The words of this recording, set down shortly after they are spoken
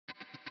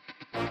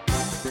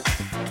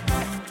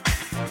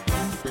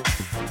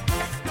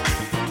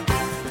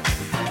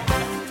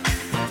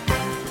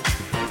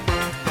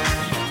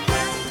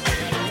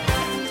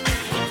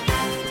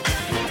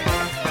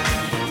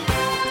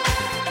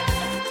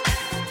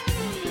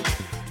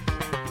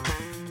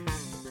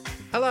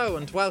Hello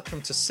and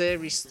welcome to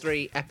Series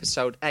 3,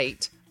 Episode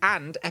 8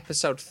 and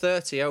Episode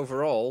 30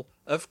 overall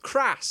of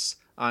Crass.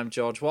 I'm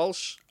George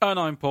Walsh. And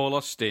I'm Paul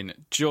Austin.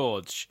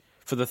 George,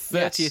 for the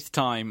 30th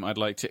time, I'd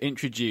like to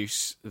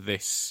introduce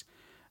this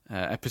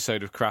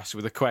episode of Crass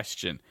with a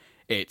question.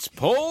 It's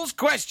Paul's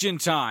Question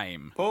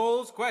Time!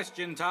 Paul's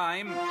Question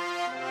Time!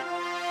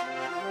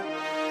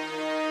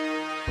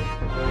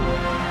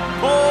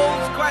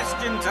 Paul's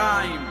Question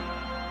Time!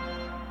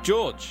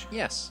 George.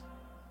 Yes.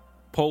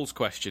 Paul's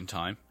Question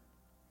Time.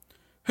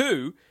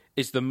 Who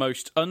is the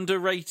most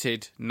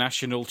underrated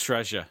national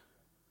treasure?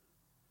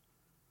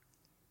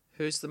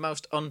 Who's the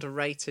most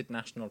underrated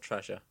national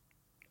treasure?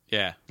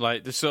 Yeah,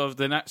 like the sort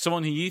of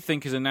someone who you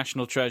think is a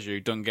national treasure who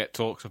doesn't get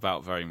talked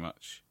about very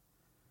much.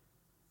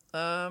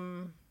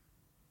 Don't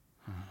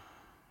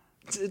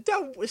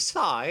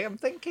sigh. I'm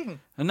thinking.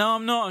 No,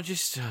 I'm not. I'm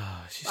just,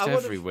 it's just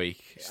every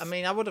week. I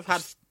mean, I would have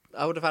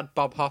had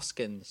Bob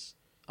Hoskins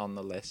on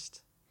the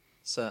list.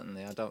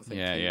 Certainly, I don't think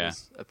he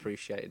was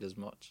appreciated as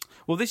much.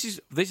 Well, this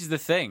is the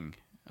thing.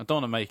 I don't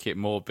want to make it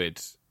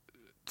morbid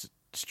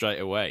straight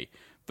away,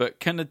 but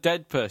can a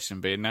dead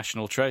person be a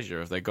national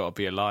treasure if they got to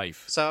be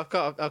alive? So I've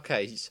got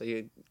so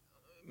you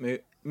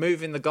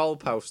moving the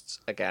goalposts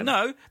again.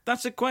 No,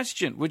 that's a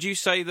question. Would you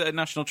say that a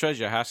national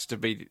treasure has to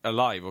be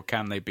alive, or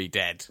can they be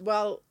dead?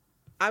 Well,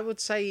 I would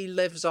say he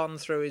lives on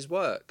through his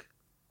work.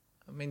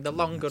 I mean, The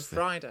Long Good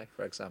Friday,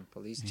 for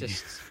example. He's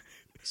just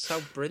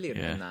so brilliant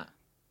in that.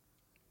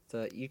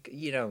 That you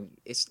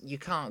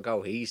can't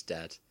go, he's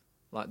dead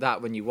like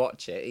that when you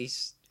watch it.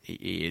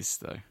 He is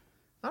though.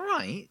 All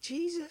right,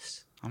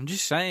 Jesus. I'm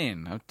just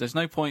saying. There's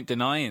no point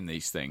denying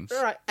these things.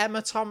 All right,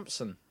 Emma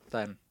Thompson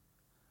then.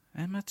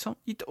 Emma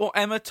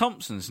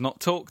Thompson's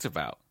not talked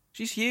about.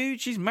 She's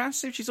huge. She's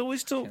massive. She's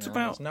always talked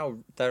about.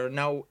 There are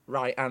no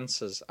right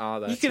answers,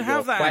 are there? You can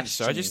have that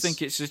answer. I just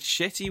think it's a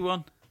shitty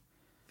one.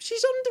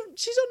 She's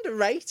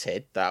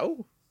underrated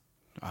though.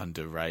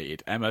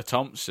 Underrated. Emma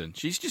Thompson.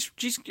 She's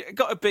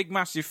got a big,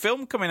 massive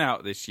film coming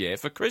out this year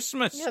for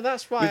Christmas. Yeah,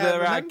 that's why. With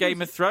her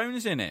Game of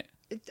Thrones in it.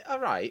 All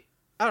right.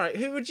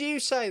 Who would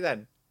you say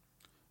then?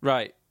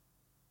 Right.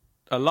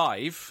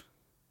 Alive.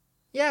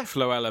 Yeah.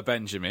 Floella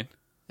Benjamin.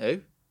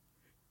 Who?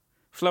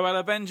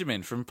 Floella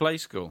Benjamin from Play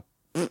School.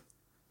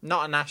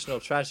 Not a national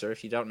treasure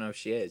if you don't know who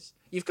she is.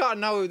 You've got to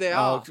know who they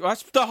are.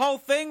 The whole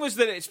thing was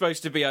that it's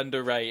supposed to be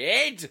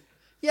underrated.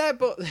 Yeah,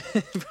 but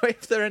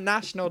if they're a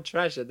national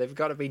treasure, they've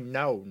got to be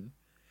known.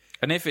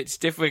 And if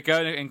we're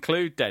going to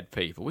include dead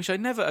people, which I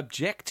never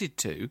objected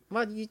to,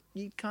 well, you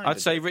kind of. I'd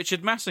say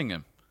Richard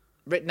Massingham.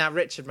 Now,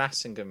 Richard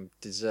Massingham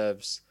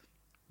deserves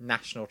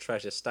national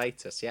treasure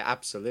status. Yeah,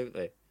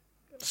 absolutely.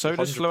 So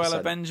does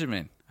Floella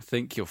Benjamin. I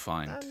think you'll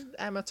find. And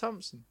Emma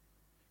Thompson.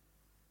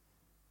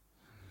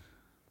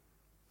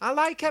 I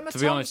like Emma Thompson.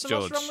 To be honest,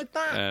 George, what's wrong with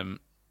that?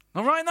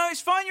 All right, no,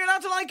 it's fine. You're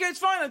allowed to like her. It's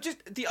fine. I'm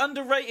just the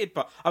underrated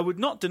part. I would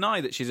not deny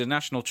that she's a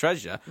national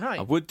treasure. Right.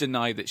 I would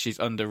deny that she's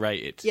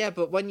underrated. Yeah,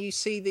 but when you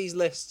see these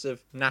lists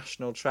of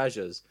national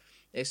treasures,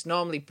 it's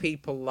normally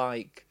people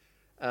like.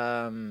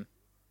 Here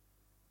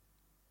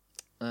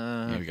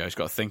we go. He's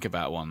got to think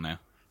about one now.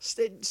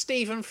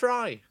 Stephen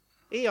Fry.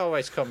 He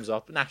always comes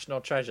up.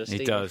 National treasure.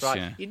 Stephen Fry.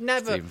 Yeah. You'd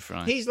never. Stephen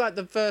Fry. He's like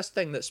the first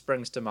thing that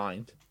springs to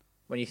mind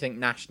when you think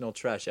national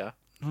treasure.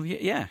 Well,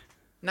 yeah.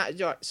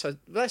 So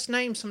let's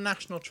name some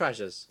national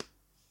treasures.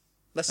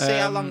 Let's see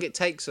how long it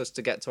takes us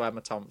to get to Emma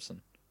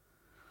Thompson.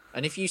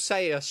 And if you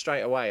say her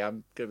straight away,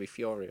 I'm going to be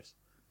furious.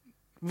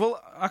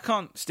 Well, I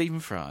can't. Stephen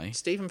Fry.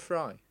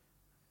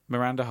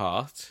 Miranda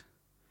Hart.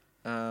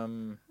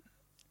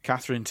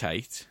 Catherine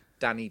Tate.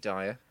 Danny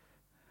Dyer.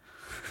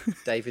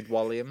 David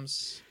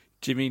Walliams.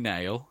 Jimmy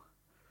Nail.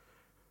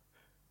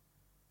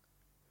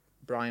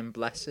 Brian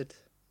Blessed.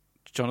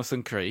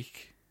 Jonathan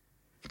Creek.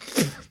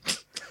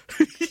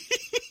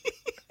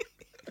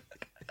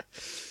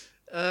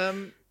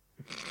 Ken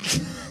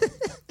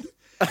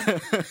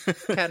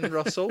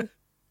Russell.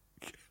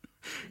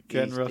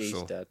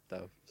 He's dead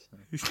though.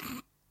 So.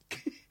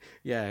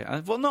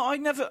 Yeah. Well, no, I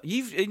never.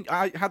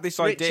 I had this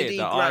idea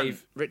that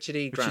Richard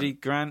E. Richard E.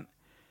 Grant.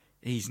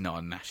 He's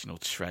not a national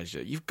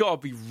treasure. You've got to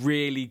be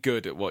really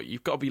good at what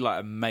you've got to be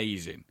like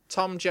amazing.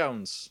 Tom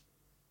Jones.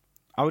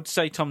 I would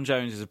say Tom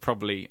Jones is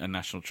probably a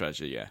national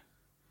treasure. Yeah.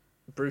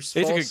 Bruce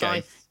It's Forsyth. a good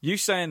game. You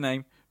say a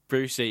name,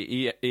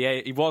 Brucey.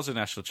 He was a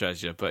national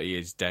treasure, but he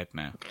is dead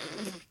now.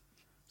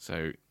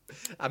 So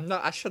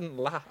I shouldn't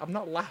laugh. I'm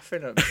not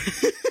laughing at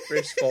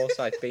Bruce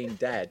Forsyth being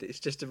dead. It's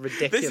just a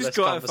ridiculous this is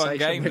quite a fun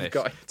conversation game. we've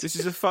got. This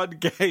is a fun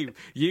game.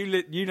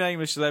 You name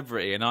a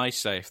celebrity, and I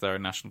say if they're a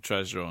national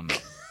treasure or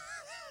not.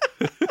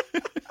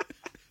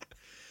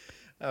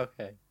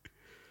 Okay.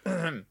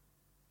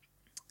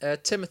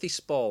 Timothy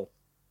Spall.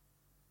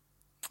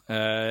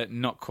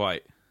 Not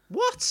quite.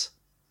 What?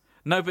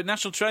 No, but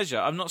national treasure.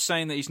 I'm not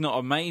saying that he's not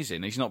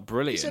amazing. He's not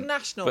brilliant. He's a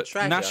national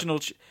treasure.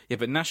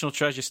 But national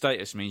treasure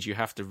status means you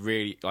have to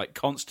really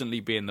constantly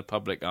be in the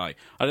public eye.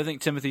 I don't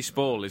think Timothy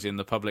Spall is in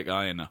the public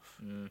eye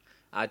enough.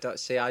 I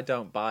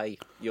don't buy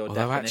your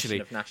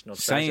definition of national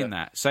treasure.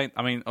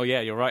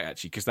 You're right,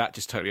 actually, because that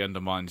just totally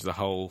undermines the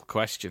whole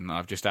question that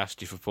I've just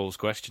asked you for Paul's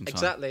question time.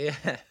 Exactly,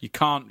 yeah.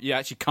 You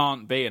actually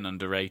can't be an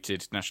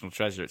underrated national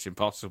treasure. It's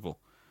impossible.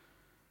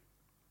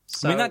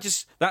 So, I mean,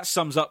 that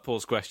sums up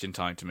Paul's question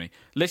time to me.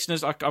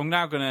 Listeners, I'm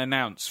now going to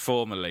announce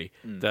formally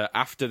that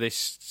after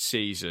this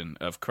season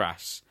of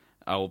Crass,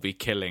 I will be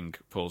killing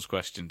Paul's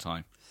question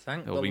time.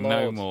 There'll be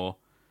no more.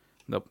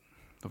 There'll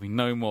be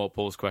no more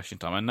Paul's question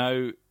time. I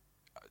know.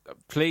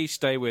 Please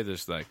stay with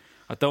us, though.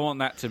 I don't want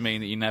that to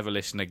mean that you never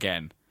listen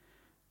again.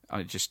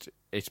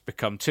 It's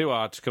become too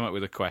hard to come up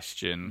with a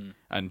question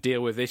and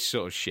deal with this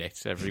sort of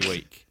shit every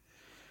week.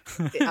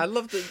 I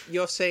love that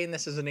you're saying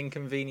this as an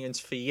inconvenience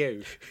for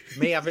you.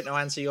 Me having to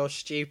answer your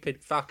stupid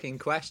fucking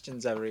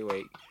questions every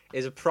week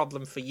is a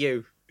problem for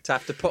you to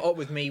have to put up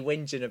with me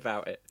whinging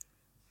about it.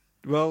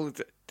 Well,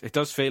 it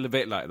does feel a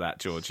bit like that,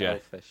 George.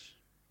 Selfish. Yeah.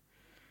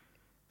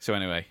 So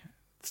anyway,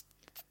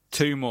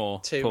 two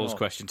more Paul's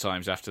question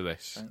times after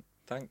this.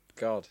 Thank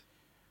God.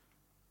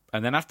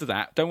 And then after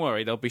that, don't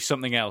worry, there'll be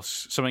something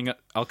else.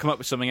 I'll come up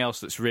with something else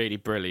that's really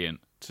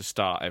brilliant to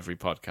start every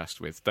podcast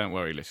with. Don't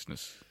worry,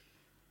 listeners.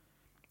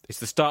 It's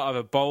the start of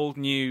a bold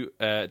new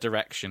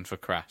direction for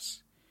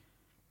Crass.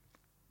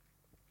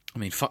 I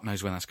mean, fuck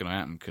knows when that's going to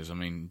happen, because, I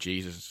mean,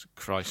 Jesus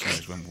Christ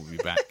knows when we'll be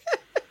back.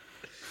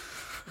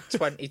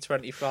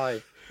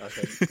 2025, I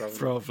think, probably.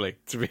 Probably,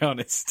 to be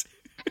honest.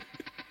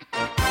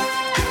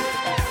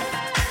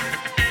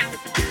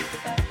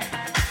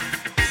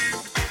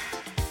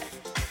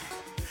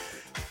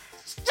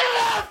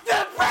 Stop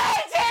the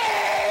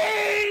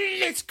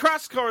It's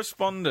Crass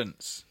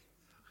Correspondence.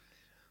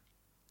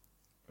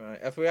 Right,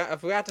 have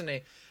we had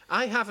any?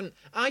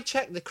 I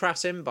checked the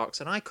Crass inbox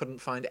and I couldn't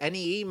find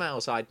any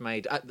emails I'd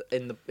made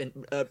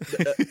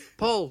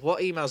Paul,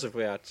 what emails have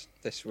we had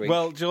this week?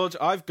 Well, George,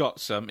 I've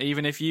got some,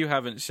 even if you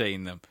haven't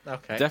seen them.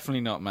 Okay.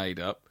 Definitely not made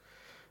up.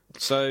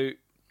 So,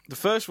 the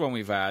first one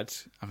we've had,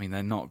 I mean,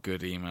 they're not good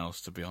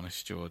emails, to be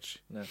honest, George.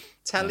 No.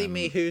 Telling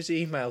me who's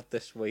emailed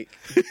this week.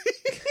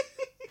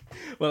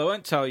 Well, I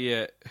won't tell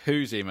you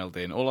who's emailed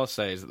in. All I'll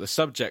say is that the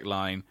subject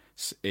line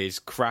is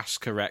Crass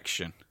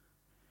Correction.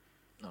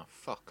 Oh,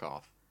 fuck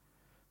off.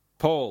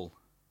 Paul,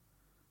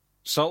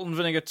 salt and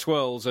vinegar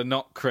twirls are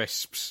not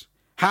crisps.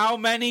 How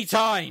many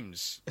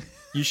times?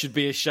 You should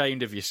be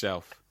ashamed of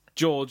yourself.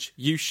 George,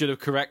 you should have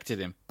corrected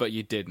him, but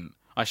you didn't.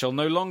 I shall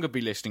no longer be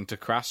listening to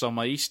Crass on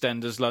my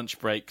EastEnders lunch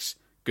breaks.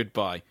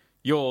 Goodbye.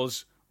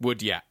 Yours,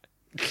 Woodyat.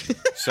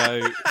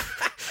 So,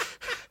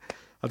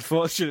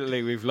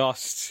 unfortunately, we've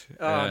lost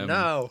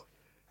no.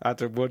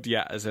 Adam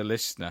Woodyat as a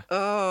listener.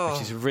 Oh.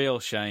 Which is a real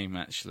shame,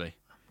 actually.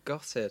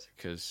 Gutted.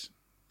 Because,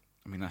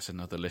 I mean, that's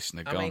another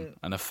listener gone.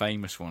 And a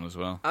famous one as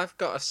well. I've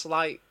got a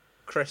slight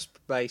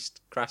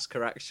crisp-based Crass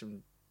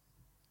correction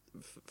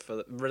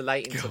for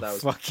relating to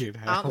those. Fucking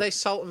hell. Aren't they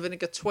salt and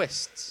vinegar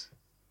twists?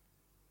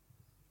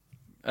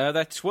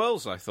 They're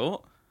twirls, I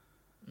thought.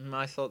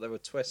 I thought they were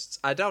twists.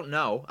 I don't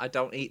know. I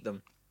don't eat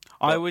them.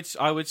 But... I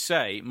would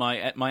say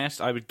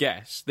I would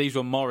guess these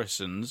were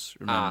Morrison's.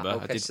 Remember,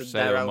 okay, I did so say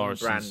their they were own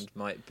Morrison's. brand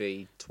might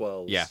be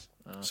twirls. Yeah.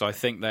 Okay. So I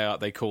think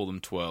they call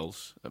them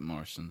twirls at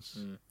Morrison's.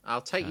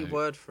 I'll take your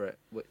word for it,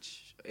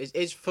 which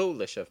is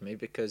foolish of me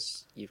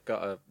because you've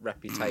got a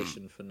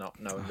reputation for not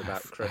knowing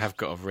about crisps. I have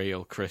got a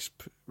real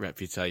crisp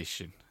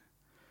reputation.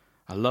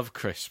 I love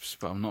crisps,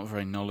 but I'm not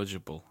very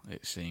knowledgeable,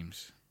 it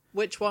seems.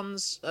 Which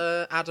one's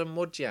Adam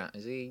Woodyat?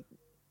 Is he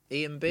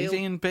Ian Beale? He's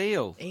Ian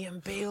Beale. Ian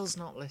Beale's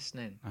not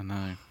listening. I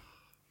know.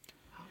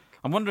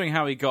 I'm wondering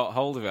how he got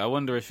hold of it. I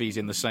wonder if he's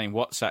in the same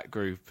WhatsApp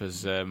group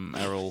as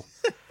Errol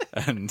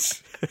and...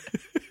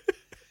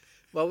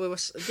 Well,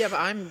 but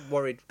I'm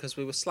worried because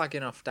we were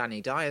slagging off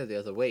Danny Dyer the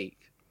other week.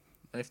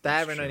 And if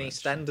they're in an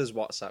EastEnders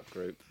WhatsApp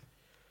group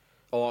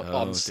or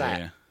on set,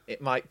 dear.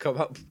 It might come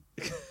up.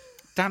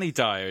 Danny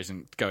Dyer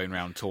isn't going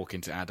around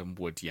talking to Adam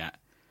Woodyat.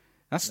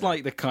 That's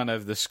like the kind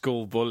of the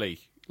school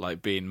bully,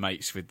 like being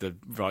mates with the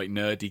right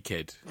nerdy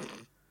kid.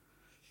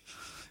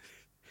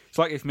 It's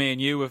like if me and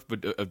you have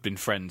been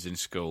friends in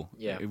school.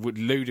 Yeah. It would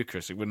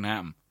ludicrous. It wouldn't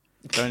happen.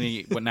 It's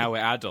only now we're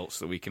adults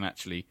that we can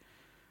actually...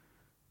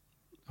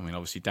 I mean,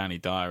 obviously Danny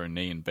Dyer and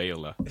Ian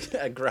Beale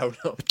are grown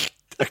up.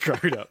 They're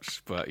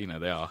grown-ups, but, you know,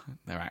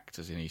 they're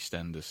actors in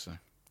EastEnders, so...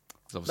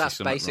 That's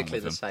basically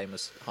the same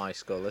as high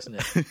school, isn't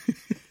it?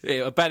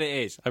 Yeah, I bet it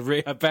is. I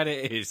bet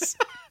it is.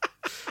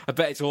 I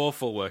bet it's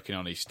awful working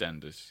on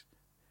EastEnders.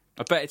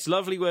 I bet it's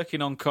lovely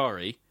working on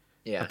Corrie.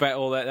 Yeah. I bet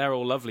they're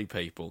all lovely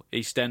people.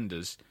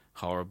 EastEnders,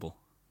 horrible.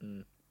 I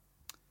mean,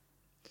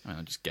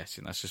 I'm just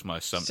guessing. That's just my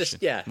assumption.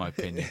 My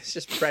opinion. It's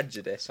just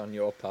prejudice on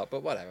your part,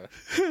 but whatever.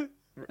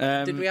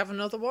 Did we have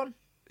another one?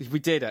 We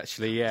did,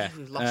 actually, yeah.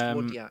 We've lost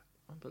Woodyat.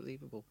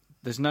 Unbelievable.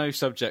 There's no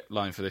subject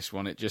line for this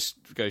one. It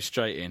just goes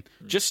straight in.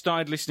 Just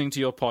started listening to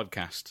your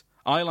podcast.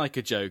 I like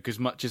a joke as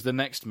much as the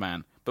next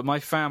man, but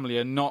my family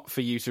are not for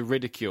you to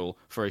ridicule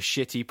for a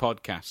shitty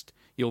podcast.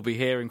 You'll be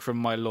hearing from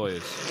my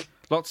lawyers.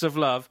 Lots of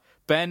love.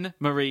 Ben,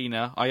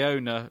 Marina,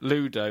 Iona,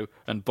 Ludo,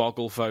 and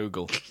Boggle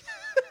Fogel.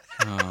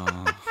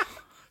 Oh.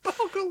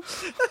 Boggle!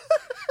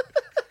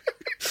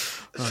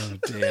 Oh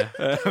dear.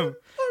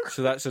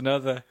 So that's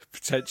another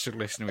potential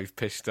listener we've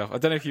pissed off. I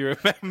don't know if you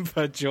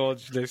remember,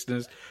 George,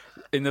 listeners,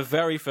 in the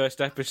very first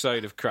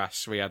episode of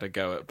Crass, we had a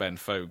go at Ben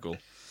Fogle.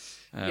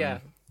 Yeah.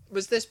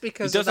 Was this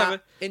because of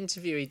that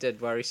interview he did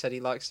where he said he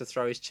likes to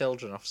throw his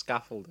children off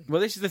scaffolding? Well,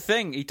 this is the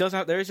thing. He does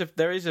have. There is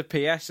a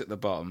PS at the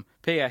bottom.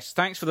 PS.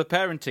 Thanks for the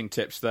parenting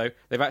tips, though.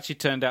 They've actually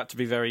turned out to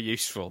be very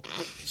useful.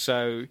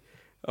 So,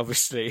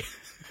 obviously,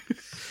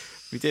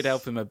 we did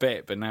help him a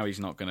bit, but now he's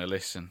not going to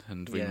listen,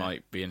 and we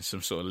might be in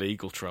some sort of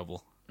legal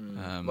trouble.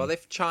 Well,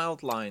 if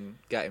Childline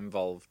get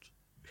involved,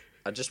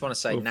 I just want to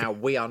say now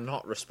we are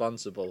not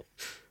responsible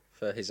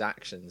for his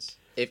actions.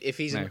 If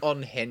he's an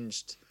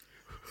unhinged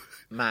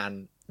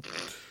man.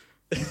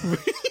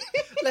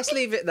 Let's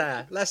leave it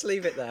there.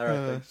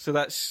 I think. So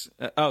that's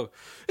start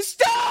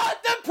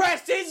the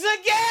presses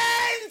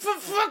again, for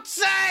fuck's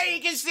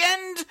sake! It's the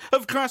end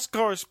of Crass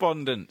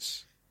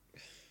Correspondence.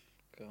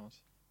 God,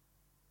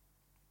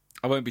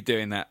 I won't be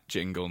doing that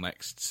jingle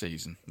next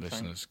season,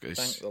 listeners.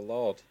 Thank the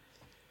Lord.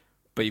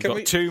 But you've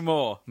got two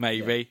more,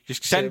 maybe. Yeah.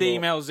 Just send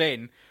emails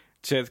in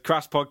to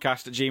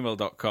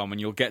crasspodcast@gmail.com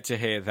and you'll get to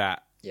hear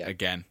that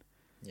again.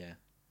 Yeah,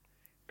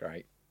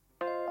 great.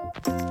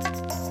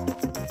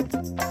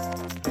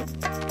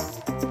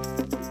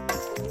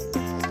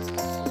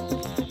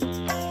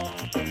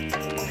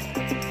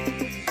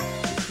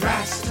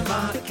 Crass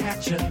tomato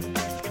catcher,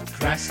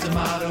 crass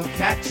tomato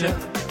catcher,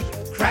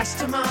 crass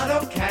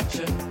tomato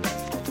catcher,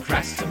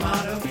 crass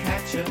tomato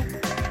catcher,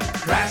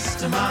 crass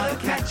tomato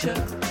catcher,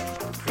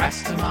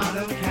 crass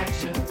tomato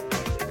catcher,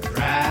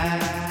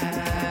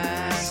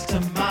 crass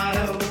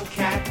tomato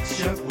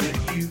catcher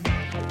with you.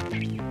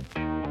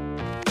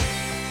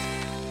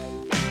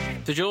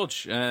 So,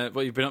 George,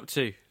 what you've been up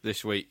to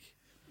this week?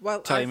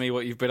 Well, tell me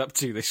what you've been up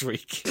to this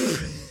week.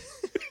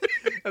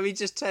 Are we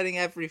just turning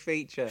every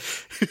feature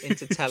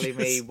into telling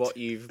me what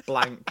you've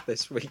blanked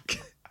this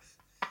week?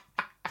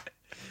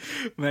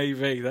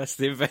 Maybe that's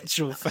the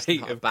eventual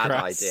fate of bad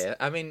Crass. Idea.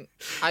 I mean,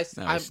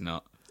 it's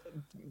not.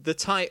 The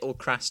title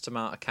 "Crass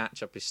Tomato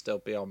Catch-Up" is still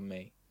beyond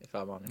me, if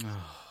I'm honest.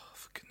 Oh,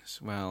 for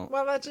goodness! Well,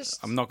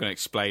 I'm not going to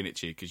explain it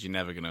to you because you're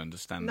never going to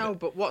understand it. No,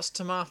 but what's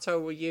tomato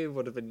with you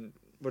would have been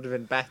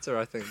better,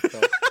 I think.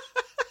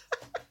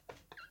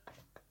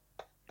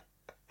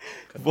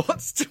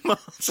 What's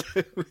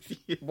tomato with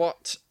you?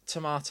 What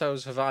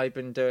tomatoes have I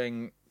been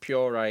doing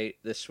puree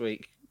this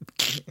week?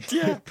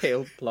 Yeah.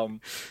 Peeled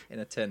plum in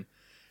a tin.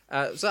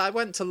 So I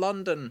went to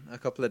London a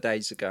couple of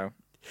days ago.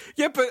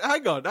 Yeah, but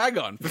hang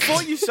on.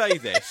 Before you say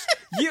this,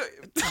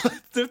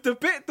 the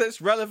bit that's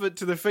relevant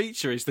to the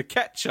feature is the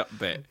ketchup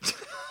bit,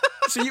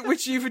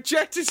 which you've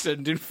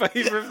jettisoned in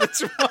favour of the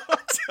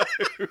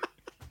tomato.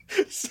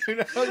 So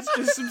now it's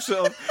just some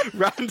sort of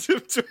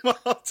random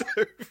tomato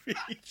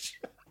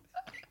feature.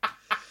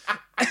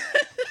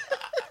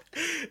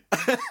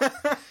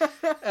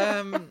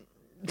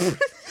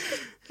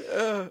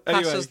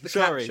 Anyway,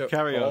 sorry,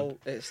 carry on.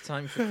 It's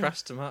time for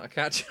Crass Tomato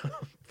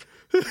Catch-Up.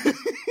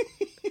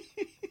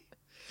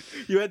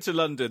 You went to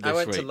London this week.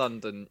 I went to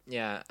London,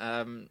 yeah.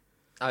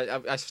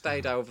 I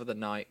stayed over the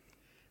night.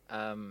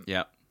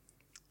 Yeah.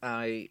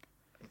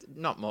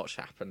 Not much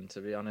happened,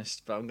 to be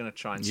honest, but I'm going to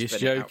try and You're spin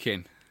joking.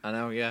 it out. I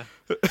know, yeah.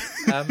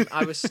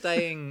 I was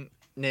staying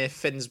near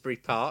Finsbury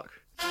Park.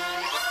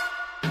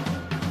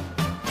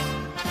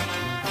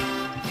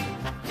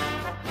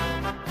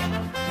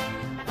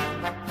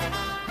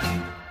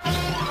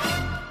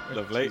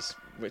 Lovely.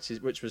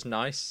 Which was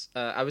nice.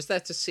 I was there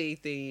to see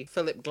the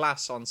Philip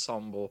Glass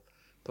Ensemble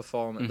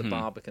perform at the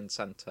Barbican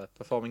Centre,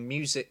 performing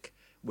music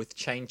with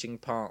changing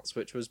parts,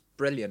 which was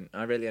brilliant.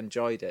 I really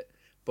enjoyed it.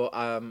 But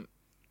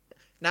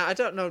now I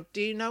don't know.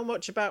 Do you know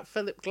much about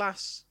Philip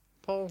Glass,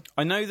 Paul?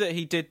 I know that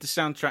he did the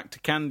soundtrack to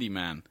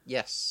Candyman.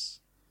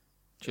 Yes.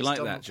 Do you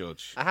like that,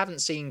 George? I haven't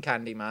seen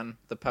Candyman.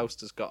 The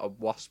poster's got a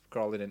wasp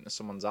crawling into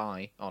someone's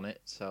eye on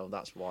it, so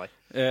that's why.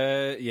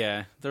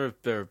 Yeah, there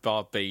are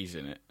Barbies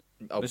in it.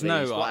 There's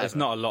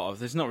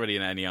not really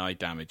any eye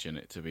damage in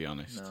it, to be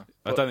honest. No,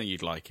 I don't think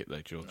you'd like it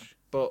though, George.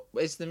 No. But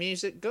is the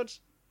music good?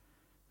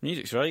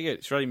 Music's very good.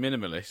 It's very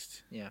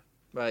minimalist. Yeah,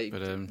 right.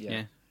 But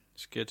yeah,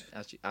 it's good.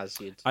 As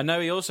you'd. I know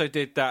he also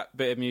did that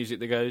bit of music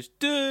that goes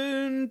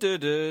dun dun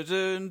dun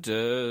dun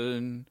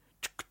dun.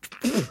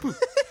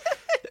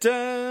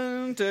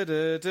 Dun, dun,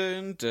 dun,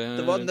 dun, dun.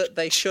 The one that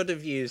they should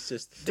have used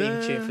as the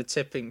theme tune for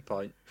Tipping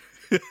Point.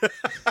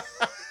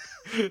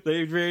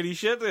 They really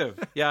should have.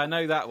 Yeah, I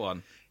know that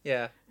one.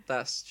 Yeah,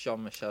 that's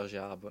Jean-Michel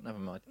Jarre, but never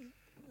mind.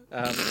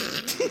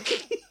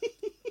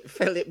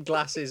 Philip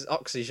Glass's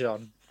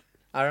Oxygen.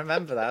 I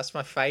remember that. That's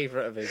my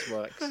favourite of his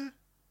works.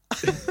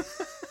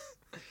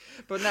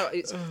 But no,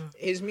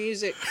 his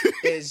music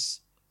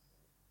is...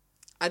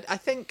 I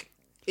think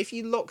if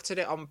you looked at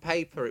it on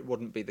paper, it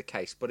wouldn't be the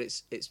case, but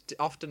it's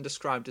often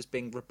described as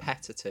being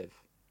repetitive.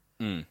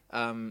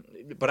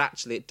 But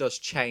actually, it does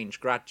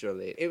change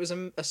gradually. It was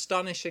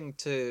astonishing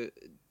to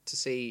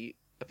see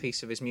a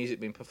piece of his music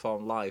being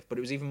performed live, but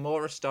it was even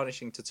more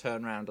astonishing to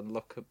turn around and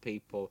look at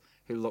people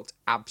who looked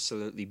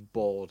absolutely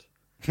bored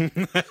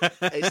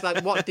It's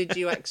like, what did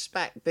you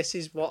expect? This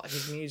is what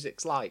his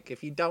music's like.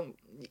 If you don't,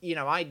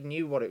 I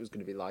knew what it was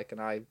going to be like,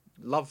 and I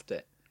loved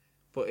it.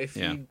 But if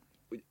you,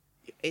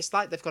 it's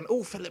like they've gone,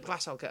 oh, Philip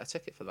Glass, I'll get a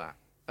ticket for that,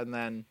 and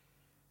then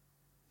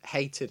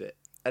hated it.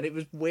 And it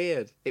was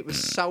weird. It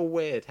was so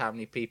weird how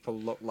many people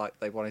looked like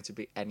they wanted to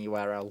be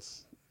anywhere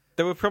else.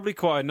 They were probably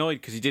quite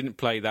annoyed because he didn't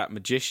play that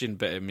magician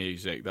bit of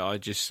music that I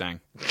just sang.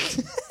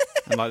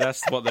 And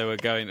that's what they were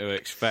going to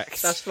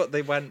expect. That's what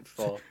they went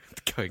for.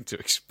 Going to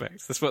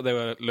expect. That's what they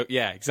were...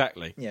 Yeah,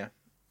 exactly. Yeah.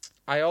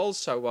 I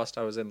also, whilst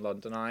I was in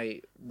London, I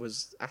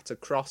was at a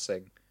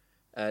crossing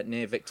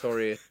near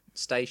Victoria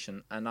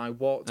Station, and I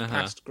walked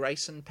past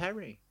Grayson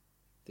Perry,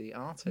 the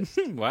artist.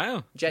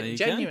 Wow.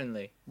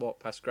 Genuinely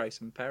walked past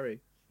Grayson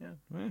Perry.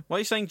 Yeah. Why are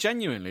you saying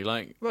genuinely? A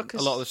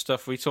lot of the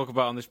stuff we talk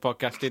about on this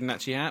podcast didn't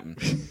actually happen.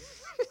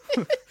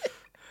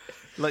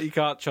 You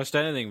can't trust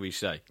anything we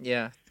say.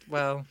 Yeah,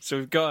 well... So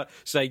we've got to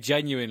say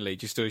genuinely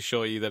just to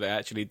assure you that it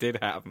actually did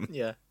happen.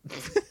 Yeah.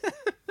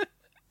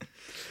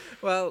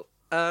 Well,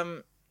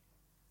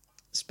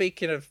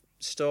 speaking of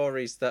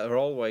stories that are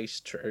always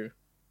true,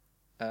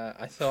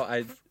 I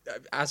thought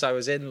as I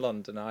was in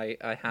London, I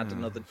had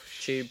another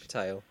tube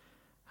tale.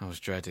 I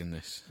was dreading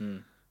this.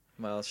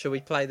 Well, shall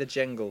we play the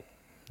jingle?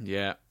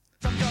 Yeah.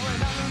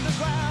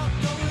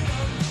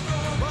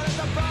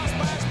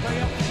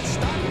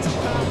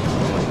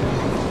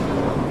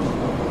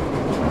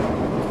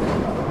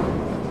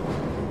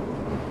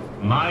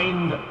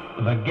 Mind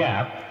the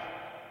gap.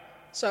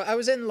 So I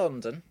was in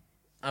London.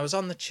 I was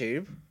on the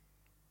tube,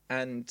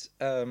 and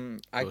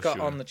I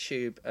got on the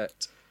tube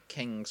at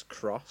King's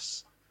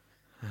Cross.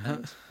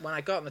 And when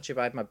I got on the tube,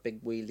 I had my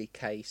big wheelie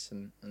case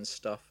and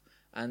stuff,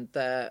 and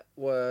there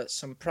were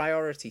some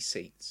priority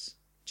seats.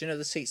 Do you know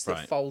the seats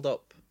that fold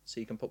up so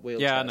you can put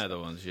wheelchairs? Yeah, I know the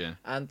ones, yeah.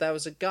 And there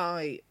was a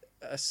guy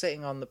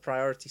sitting on the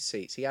priority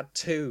seats. He had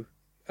two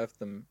of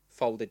them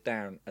folded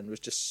down and was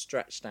just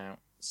stretched out,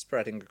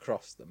 spreading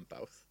across them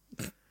both.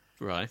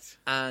 Right.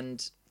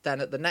 And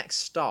then at the next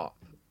stop,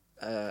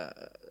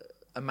 a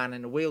man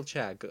in a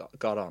wheelchair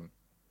got on.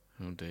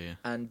 Oh, dear.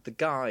 And the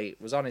guy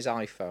was on his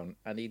iPhone,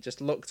 and he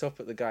just looked up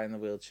at the guy in the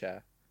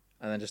wheelchair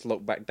and then just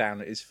looked back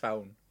down at his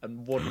phone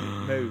and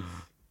wouldn't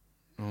move.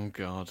 Oh,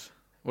 God.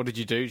 What did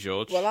you do,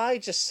 George? Well, I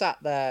just sat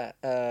there,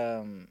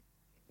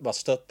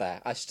 stood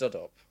there. I stood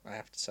up, I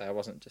have to say. I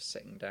wasn't just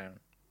sitting down,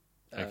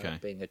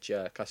 being a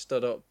jerk. I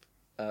stood up,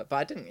 but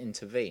I didn't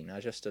intervene. I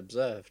just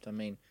observed. I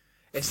mean,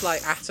 it's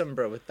like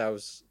Attenborough with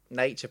those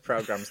nature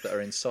programs that are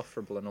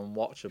insufferable and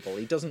unwatchable.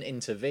 He doesn't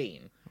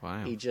intervene.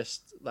 Wow. He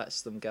just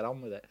lets them get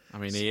on with it. I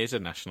mean, he is a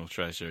national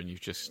treasure, and you've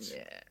just...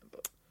 Yeah,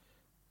 but...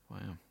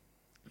 Wow.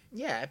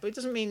 Yeah, but it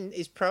doesn't mean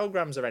his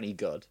programs are any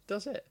good,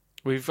 does it?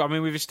 We've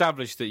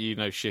established that you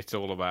know shit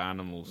all about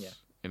animals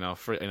in our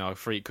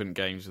frequent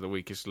games of the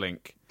Weakest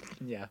Link.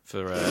 Yeah.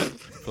 For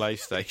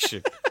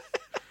PlayStation.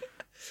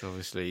 So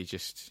obviously, you're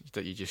just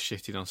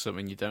shitting on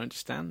something you don't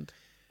understand.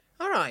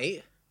 All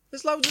right.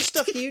 There's loads of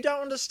stuff you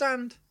don't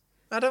understand.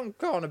 I don't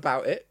go on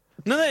about it.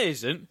 No, there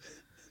isn't.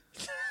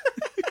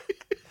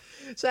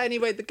 So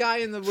anyway, the guy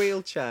in the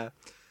wheelchair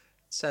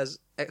says,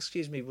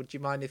 "Excuse me, would you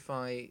mind if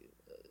I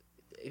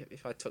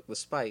took the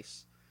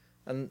space?"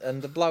 And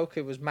the bloke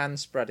who was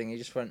manspreading, he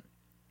just went,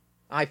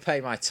 "I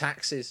pay my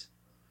taxes."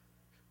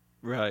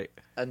 Right.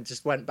 And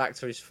just went back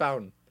to his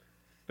phone.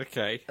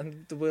 Okay.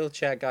 And the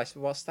wheelchair guy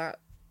said, "What's that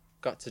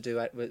got to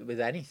do with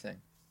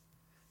anything?"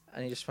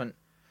 And he just went,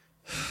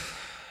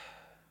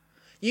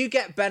 "You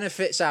get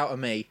benefits out of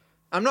me.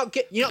 You're not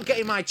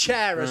getting my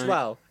chair as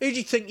well. Who do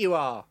you think you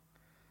are?"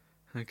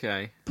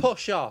 Okay.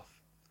 Push off.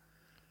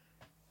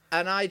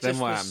 And I just then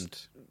what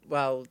happened?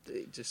 Well,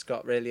 it just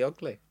got really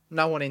ugly.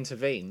 No one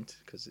intervened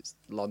because it's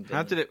London.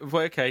 How did it?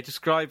 Okay,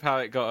 describe how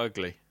it got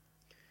ugly.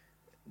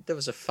 There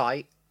was a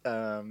fight.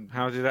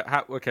 How did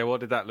that? What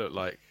did that look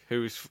like?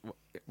 Who threw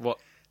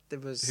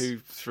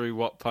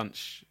what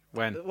punch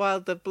when? Well,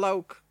 the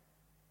bloke.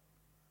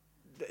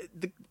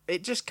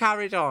 It just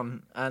carried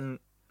on, and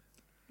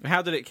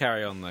how did it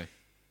carry on though?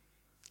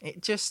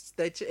 It just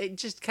did.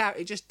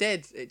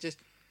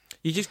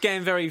 You're just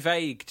getting very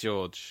vague,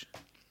 George.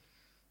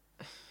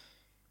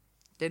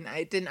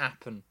 It didn't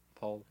happen,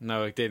 Paul.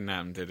 No, it didn't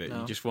happen, did it?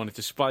 No. You just wanted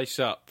to spice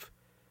up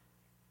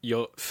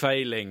your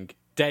failing,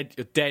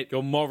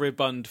 your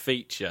moribund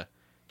feature,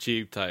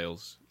 Tube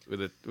Tales,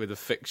 with a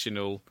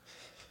fictional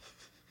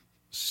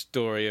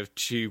story of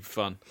tube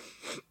fun.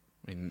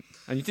 I mean,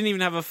 and you didn't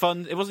even have a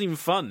fun. It wasn't even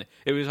fun.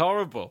 It was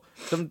horrible.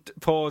 Some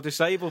poor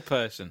disabled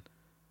person.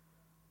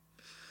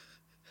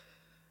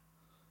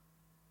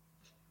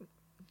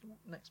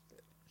 Next bit.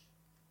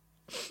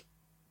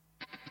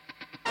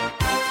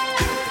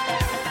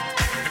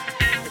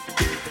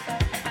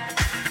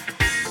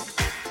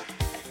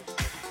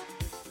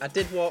 I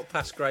did walk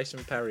past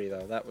Grayson Perry,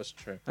 though. That was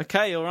true.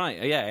 Okay, all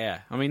right. Yeah.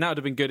 I mean, that would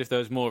have been good if there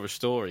was more of a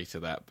story to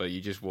that, but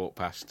you just walked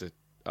past an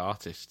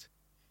artist.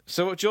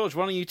 So, George,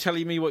 why don't you tell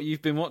me what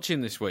you've been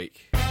watching this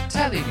week?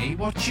 Telling me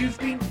what you've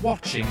been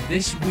watching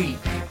this week.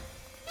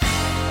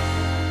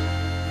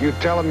 You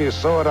tell him you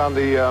saw it on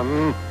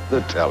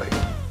the telly.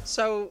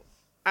 So,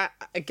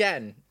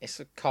 again, it's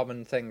a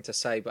common thing to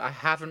say, but I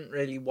haven't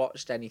really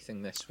watched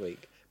anything this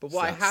week. But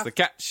what That's the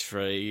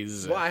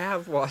catchphrase. What I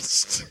have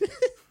watched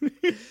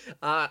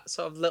are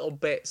sort of little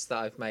bits that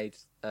I've made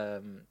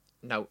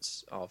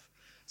notes of.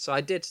 So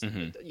I did,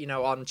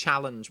 on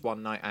Challenge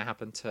one night, I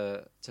happened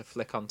to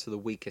flick onto The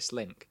Weakest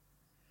Link,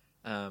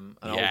 an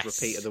old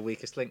repeat of The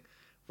Weakest Link,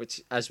 which,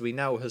 as we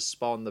know, has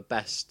spawned the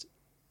best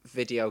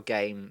video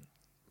game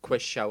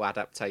quiz show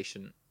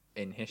adaptation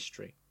in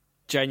history.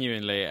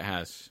 Genuinely, it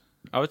has.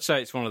 I would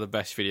say it's one of the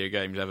best video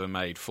games ever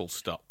made, full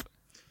stop.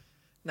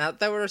 Now,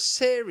 there were a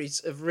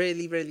series of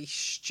really, really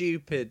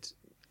stupid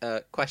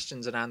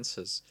questions and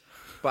answers,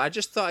 but I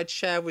just thought I'd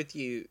share with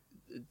you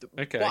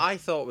what I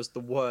thought was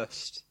the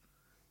worst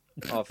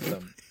of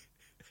them.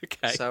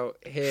 Okay. So,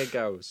 here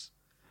goes.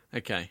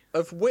 Okay.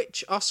 Of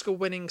which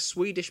Oscar-winning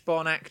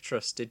Swedish-born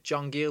actress did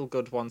John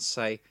Gielgud once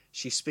say,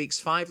 "She speaks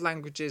 5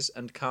 languages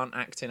and can't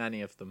act in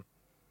any of them"?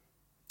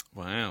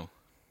 Wow.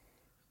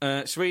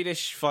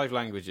 Swedish, 5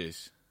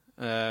 languages.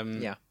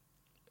 Yeah.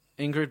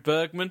 Ingrid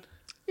Bergman?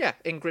 Yeah,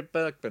 Ingrid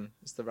Bergman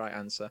is the right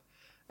answer.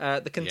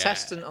 The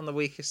contestant on The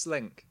Weakest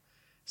Link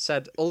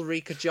said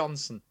Ulrika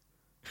Johnson.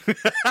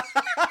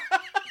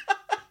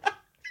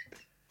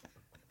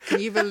 Can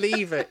you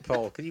believe it,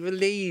 Paul? Can you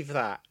believe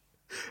that?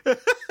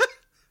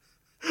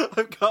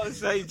 I've got to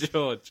say,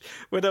 George,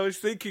 when I was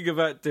thinking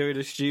about doing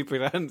a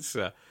stupid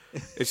answer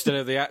instead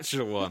of the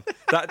actual one,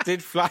 that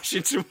did flash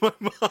into my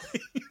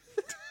mind.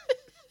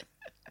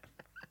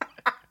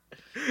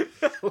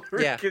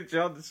 Ulrika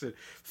Johnson,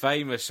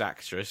 famous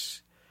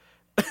actress.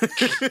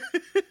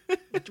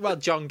 Well,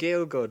 John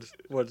Gielgud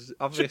would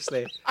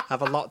obviously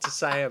have a lot to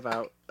say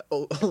about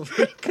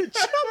Ulrika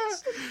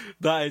Johnson.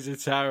 That is a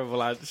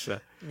terrible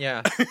answer.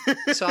 Yeah.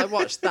 So I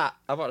watched that.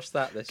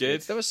 This Good.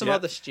 week. There were some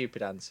other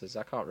stupid answers.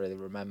 I can't really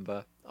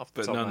remember off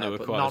the But top none of my that head, were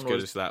but quite as none good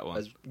was as that one.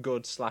 as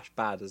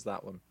good/bad as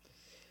that one.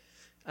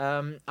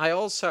 I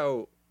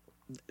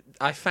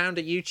found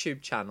a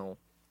YouTube channel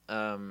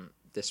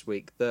this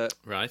week that...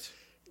 Right.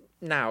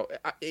 Now,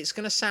 it's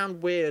going to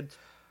sound weird,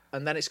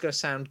 and then it's going to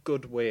sound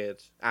good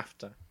weird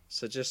after.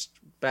 So just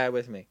bear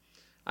with me.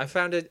 I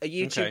found a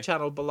YouTube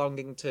channel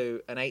belonging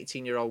to an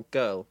 18-year-old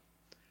girl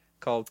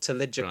called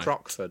Talidja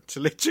Crockford.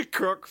 Talidja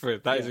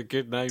Crockford. That is a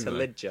good name.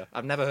 Talidja.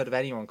 I've never heard of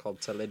anyone called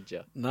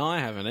Talidja. No, I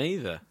haven't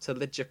either.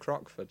 Talidja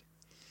Crockford.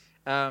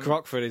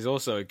 Crockford is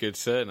also a good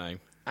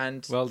surname.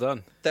 And well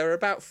done. There are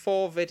about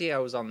 4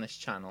 videos on this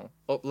channel,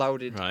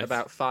 uploaded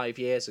about 5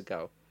 years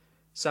ago.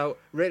 So,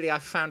 really, I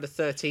found a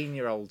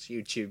 13-year-old's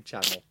YouTube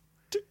channel.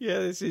 Yeah,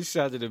 this is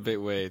sounding a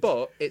bit weird.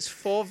 But it's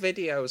 4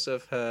 videos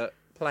of her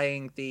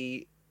playing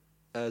the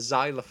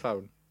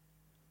xylophone.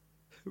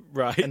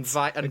 Right. And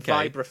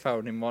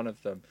vibraphone in one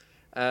of them.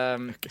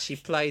 She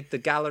played the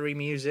gallery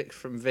music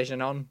from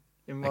Vision On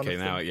in one of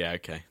them.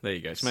 Okay. There you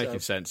go. It's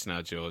making sense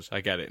now, George.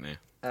 I get it now.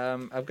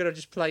 I'm going to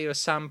just play you a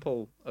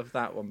sample of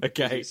that one.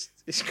 Okay.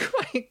 It's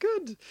quite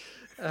good.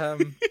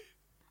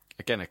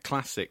 Again, a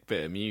classic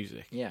bit of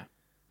music. Yeah.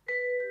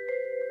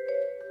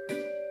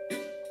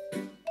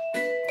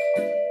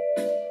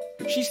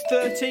 She's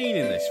 13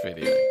 in this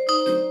video.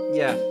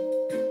 Yeah.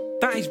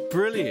 That is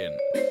brilliant.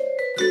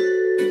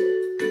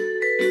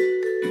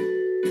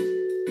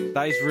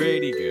 That is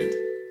really good.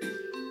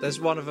 There's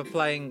one of her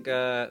playing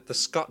the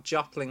Scott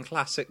Joplin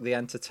classic, The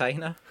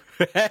Entertainer.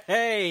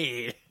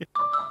 Hey!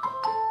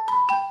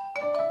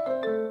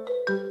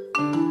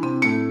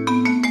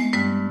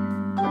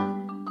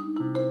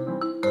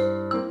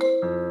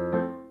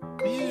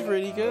 This is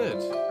really good.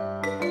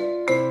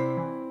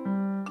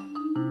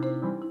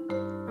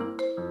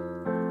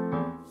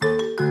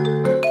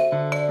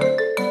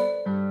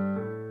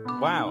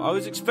 Wow, I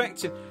was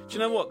expecting. Do you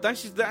know what?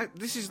 This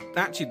is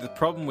actually the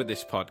problem with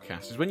this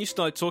podcast. Is when you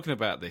started talking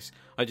about this,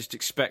 I just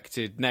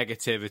expected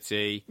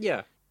negativity,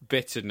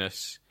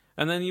 bitterness,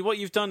 and then what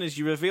you've done is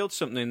you revealed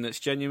something that's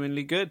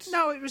genuinely good.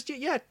 No, it was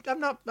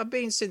I'm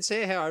being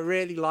sincere here. I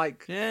really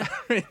like. I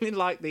really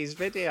like these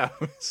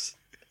videos.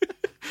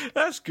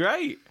 That's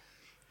great.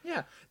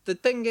 Yeah. The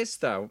thing is,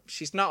 though,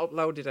 she's not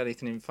uploaded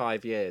anything in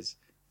 5 years.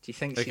 Do you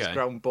think she's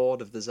grown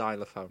bored of the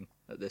xylophone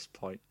at this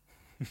point?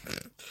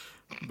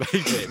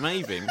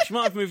 Maybe. She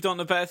might have moved on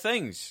to better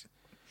things.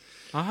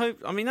 I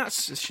mean,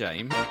 that's a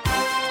shame.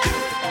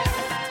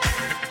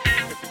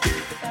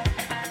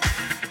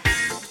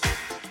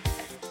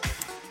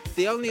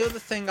 The only other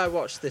thing I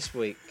watched this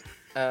week,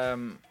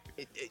 I'm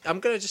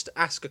going to just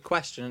ask a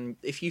question, and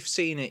if you've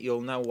seen it,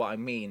 you'll know what I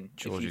mean.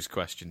 George's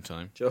question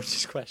time.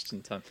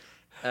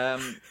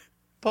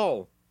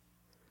 Paul.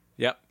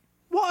 Yep.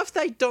 What have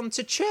they done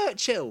to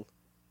Churchill?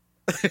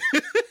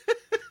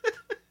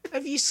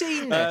 Have you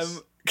seen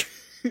this?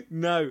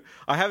 No,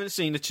 I haven't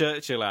seen a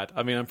Churchill ad.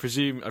 I mean, I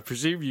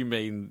presume you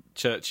mean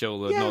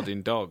Churchill the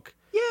nodding dog.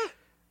 Yeah.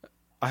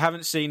 I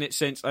haven't seen it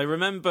since. I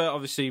remember,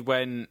 obviously,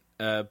 when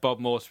Bob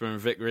Mortimer and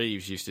Vic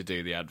Reeves used to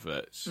do the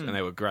adverts, and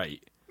they were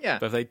great. Yeah.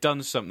 But have they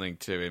done something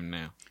to him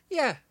now?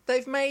 Yeah,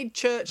 they've made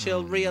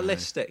Churchill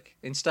realistic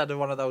instead of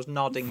one of those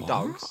nodding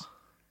dogs.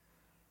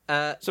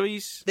 So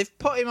they've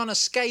put him on a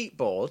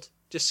skateboard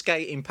just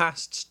skating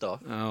past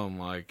stuff. Oh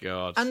my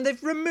god. And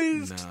they've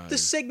removed the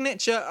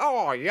signature.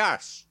 Oh,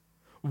 yes.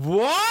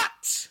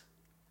 What?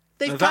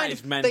 They've that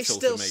is mental they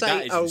still to me. say,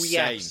 That is oh, insane.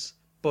 yes.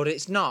 But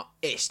it's not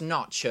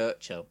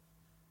Churchill.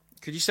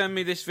 Could you send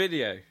me this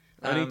video?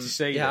 I need to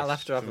see this I'll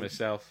have to have for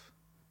myself.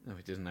 No,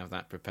 he doesn't have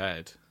that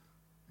prepared.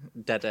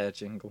 Dead air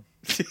jingle.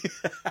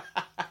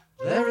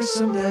 There is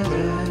some dead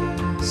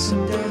air,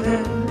 some dead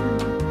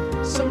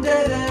air, some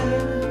dead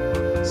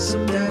air,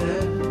 some dead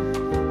air.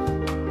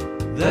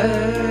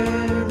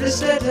 There is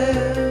dead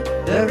air,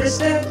 there is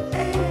dead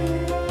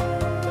air.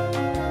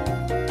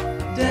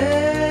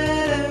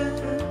 Dead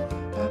air.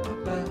 Ba, ba,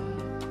 ba,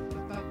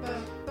 ba, ba,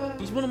 ba.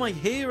 He's one of my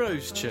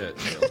heroes,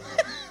 Churchill.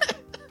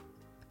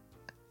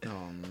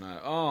 Oh no!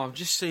 Oh, I'm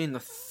just seeing the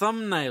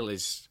thumbnail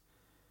is.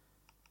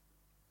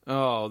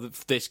 Oh,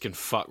 this can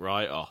fuck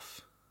right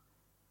off.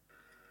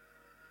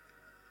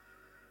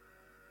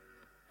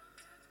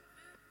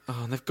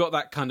 Oh, and they've got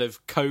that kind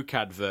of Coke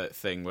advert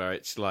thing where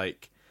it's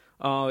like,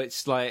 but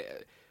it's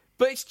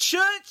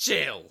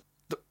Churchill!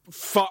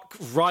 Fuck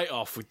right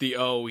off with the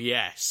oh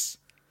yes.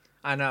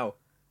 I know.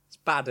 It's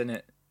bad, isn't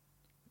it?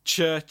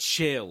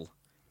 Churchill.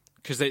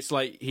 Because it's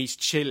like he's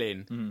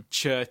chilling.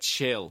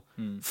 Churchill.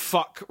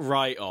 Fuck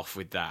right off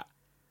with that.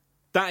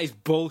 That is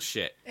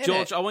bullshit.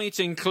 George, I want you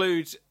to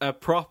include a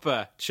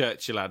proper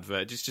Churchill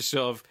advert, just to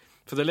sort of,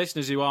 for the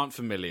listeners who aren't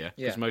familiar,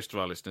 because most of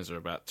our listeners are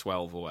about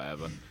 12 or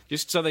whatever,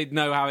 just so they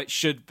know how it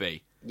should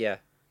be. Yeah.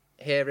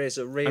 Here is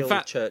a real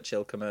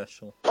Churchill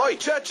commercial. Oi,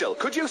 Churchill,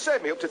 could you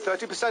save me up to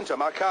 30% on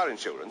my car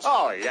insurance?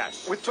 Oh,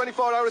 yes. With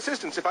 24-hour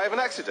assistance if I have an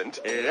accident?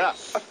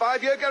 Yes. A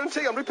 5-year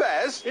guarantee on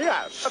repairs?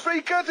 Yes. A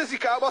free courtesy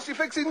car whilst you're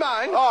fixing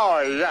mine?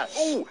 Oh, yes.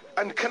 Oh,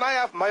 and can I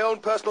have my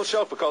own personal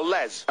chauffeur called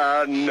Les?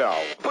 No.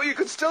 But you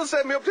could still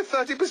save me up to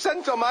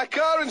 30% on my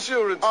car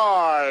insurance.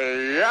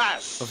 Oh,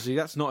 yes. Obviously,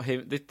 that's not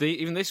him.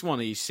 Even this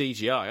one, he's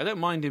CGI. I don't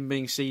mind him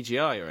being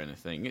CGI or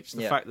anything. It's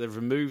the fact they've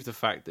removed the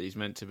fact that he's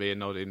meant to be a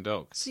nodding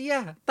dog. So,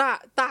 yeah,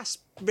 that's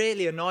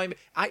really annoying me.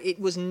 It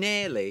was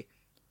nearly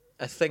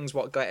a thing's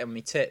what got on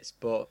me tits,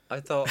 but I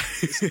thought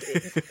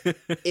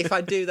if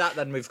I do that,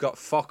 then we've got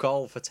fuck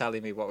all for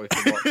telling me what we've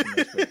been watching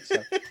this week.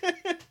 So.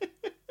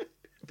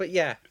 But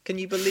yeah, can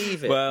you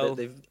believe it? Well,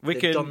 that we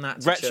they've can done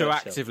that to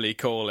retroactively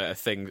call it a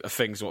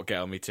thing's what get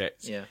on me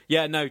tits.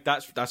 Yeah, no,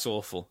 that's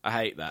awful. I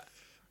hate that.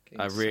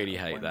 I really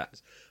hate that.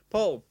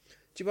 Paul,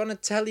 do you want to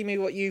tell me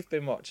what you've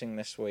been watching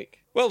this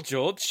week? Well,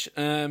 George,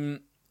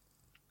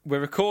 we're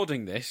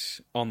recording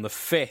this on the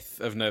 5th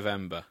of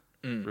November.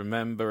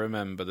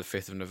 Remember the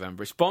 5th of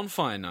November. It's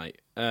Bonfire Night.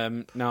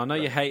 Now, I know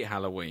you hate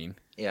Halloween.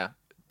 Yeah.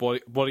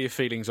 What are your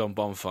feelings on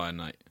Bonfire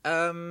Night?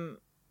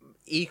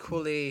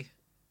 Equally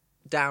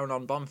down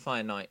on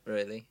Bonfire Night,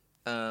 really.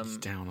 It's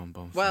down on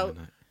Bonfire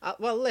Night.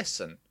 Well,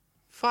 listen.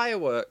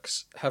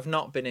 Fireworks have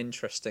not been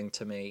interesting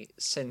to me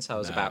since I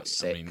was about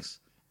 6.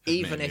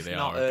 Even if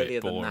not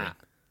earlier than that.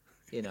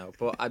 You know,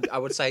 but I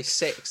would say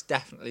 6,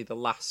 definitely the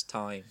last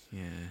time.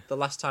 Yeah. The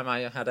last time I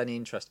had any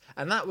interest.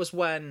 And that was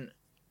when,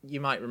 you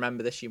might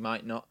remember this, you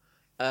might not.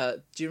 Do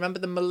you remember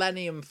the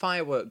Millennium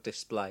firework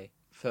display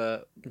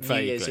for New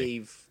Year's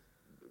Eve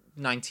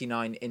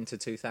 99 into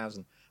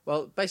 2000?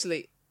 Well,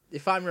 basically,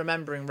 if I'm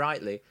remembering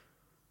rightly,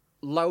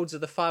 loads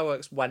of the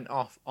fireworks went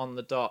off on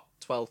the dot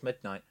 12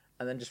 midnight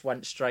and then just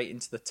went straight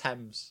into the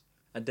Thames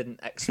and didn't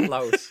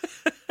explode.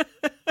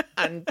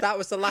 And that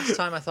was the last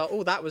time I thought,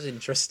 oh, that was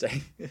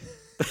interesting.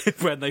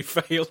 When they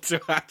failed to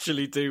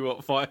actually do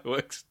what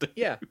fireworks do.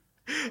 Yeah.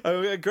 I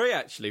agree,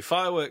 actually.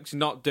 Fireworks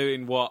not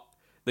doing what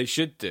they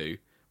should do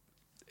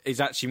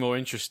is actually more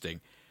interesting.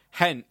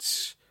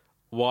 Hence,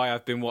 why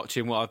I've been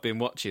watching what I've been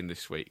watching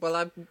this week. Well,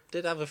 I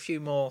did have a few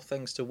more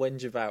things to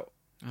whinge about.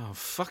 Oh,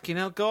 fucking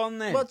hell, go on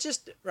then. Well,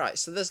 right,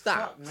 so there's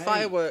that.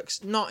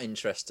 Fireworks, not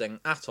interesting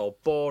at all.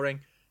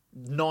 Boring,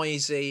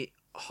 noisy,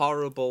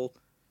 horrible,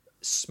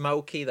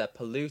 smoky. They're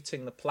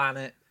polluting the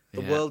planet. The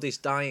world is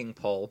dying,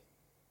 Paul.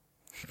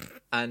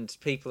 And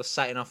people are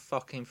setting off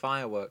fucking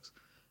fireworks.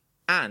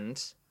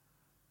 And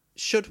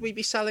should we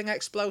be selling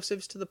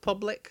explosives to the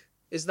public?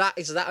 Is that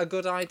a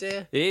good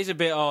idea? It is a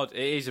bit odd. It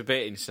is a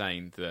bit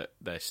insane that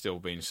they're still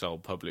being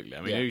sold publicly.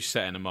 I mean, who's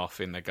setting them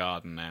off in the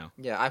garden now?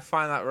 Yeah, I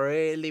find that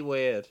really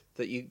weird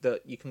that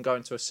you can go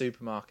into a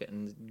supermarket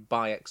and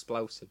buy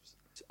explosives.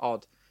 It's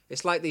odd.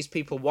 It's like these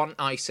people want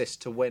ISIS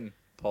to win,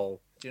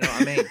 Paul. Do you know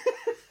what I mean?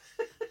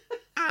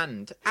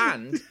 and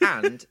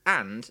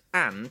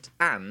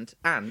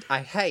I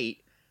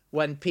hate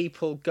when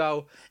people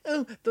go,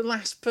 oh, there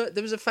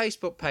was a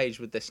Facebook page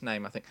with this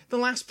name, I think. The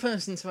last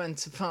person to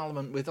enter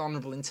Parliament with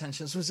honourable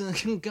intentions was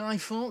Guy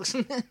Fawkes.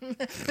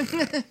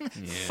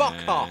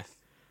 Fuck off.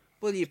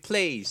 Will you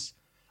please?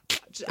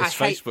 It's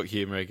Facebook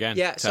humour again.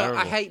 Yeah, terrible.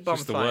 So I hate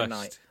Bonfire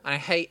Night. And I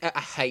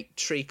hate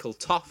treacle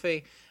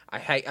toffee.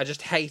 I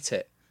just hate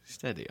it.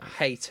 Steady on. I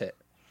hate it.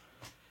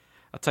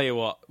 I'll tell you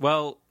what.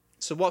 Well,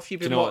 so what have you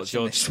been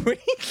watching this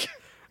week?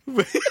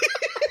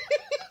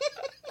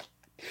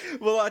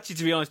 Well, actually,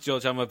 to be honest,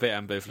 George, I'm a bit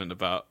ambivalent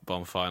about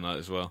Bonfire Night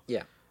as well.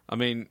 Yeah. I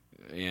mean,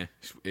 yeah,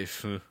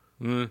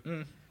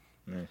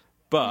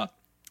 but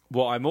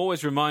what I'm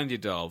always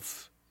reminded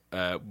of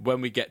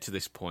when we get to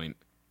this point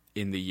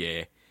in the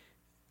year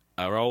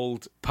are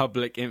old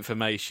public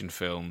information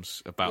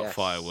films about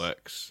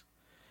fireworks,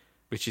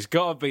 which has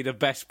got to be the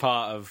best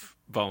part of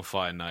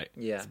Bonfire Night.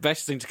 Yeah. The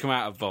best thing to come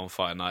out of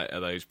Bonfire Night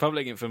are those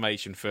public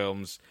information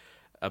films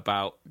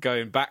about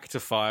going back to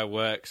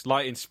fireworks,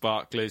 lighting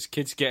sparklers,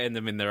 kids getting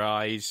them in their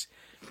eyes.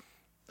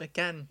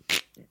 Again,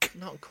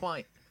 not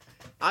quite.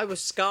 I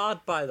was scarred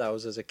by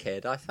those as a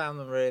kid. I found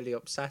them really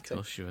upsetting.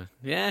 Oh, sure.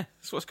 Yeah,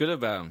 that's what's good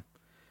about them.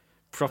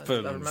 Proper.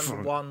 I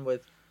remember one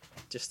with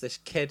just this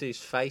kid whose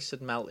face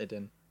had melted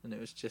in, and it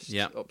was just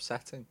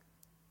upsetting.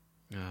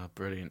 Oh,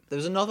 brilliant. There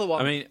was another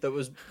one I mean, that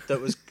was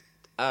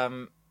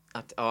I'm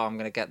going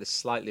to get this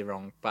slightly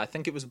wrong, but I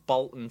think it was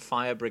Bolton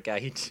Fire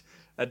Brigade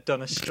had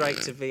done a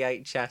straight to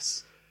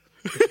VHS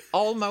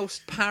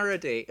almost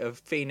parody of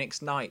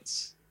Phoenix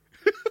Nights,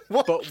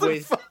 but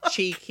with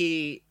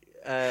cheeky,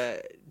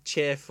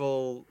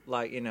 cheerful,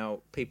 like,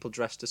 people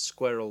dressed as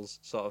squirrels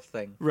sort of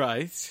thing.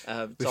 Right.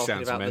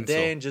 Talking about the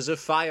dangers of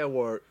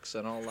fireworks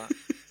and all that.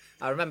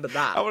 I remember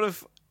that. I want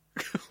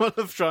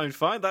to try and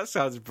find that.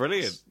 Sounds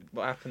brilliant.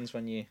 What happens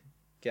when you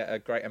get a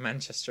Greater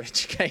Manchester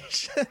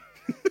education?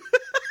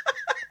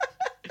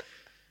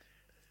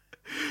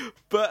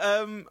 But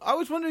I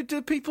was wondering,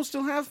 do people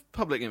still have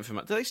public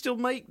information? Do they still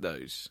make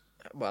those?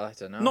 Well, I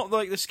don't know. Not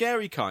like the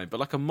scary kind, but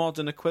like a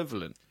modern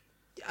equivalent.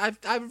 I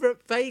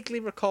vaguely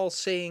recall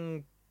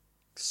seeing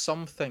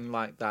something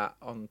like that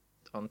on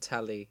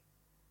telly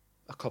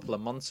a couple of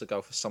months ago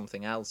for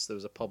something else. There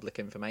was a public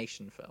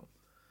information film.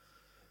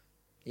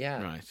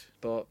 Yeah, right.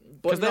 But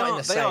not in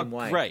the same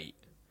way. Great.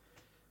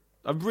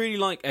 I really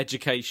like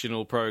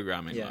educational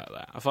programming like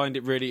that. I find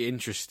it really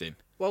interesting.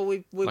 Well,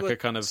 we like were a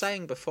kind of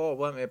saying before,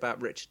 weren't we,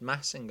 about Richard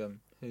Massingham,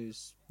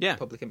 whose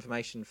public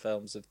information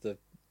films of the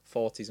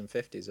 40s and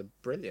 50s are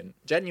brilliant,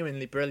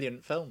 genuinely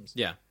brilliant films.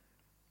 Yeah,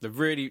 they're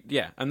really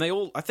and they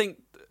all, I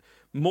think,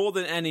 more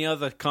than any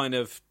other kind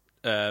of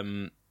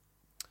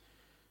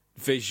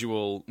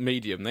visual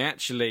medium,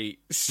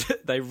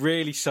 they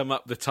really sum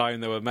up the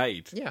time they were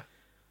made. Yeah,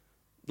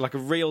 like a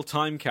real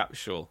time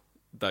capsule.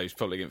 Those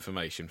public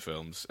information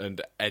films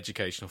and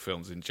educational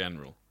films in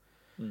general.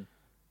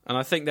 And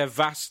I think they're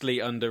vastly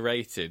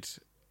underrated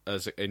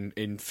as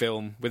in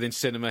film within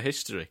cinema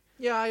history.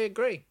 Yeah, I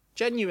agree.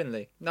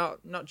 Genuinely.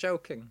 Not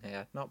joking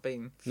here. Not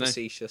being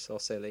facetious or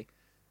silly.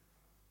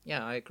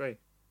 Yeah, I agree.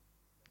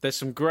 There's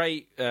some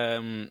great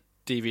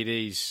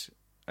DVDs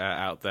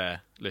out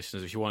there,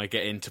 listeners, if you want to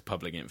get into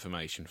public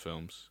information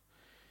films.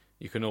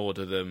 You can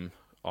order them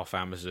off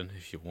Amazon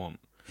if you want.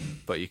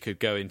 But you could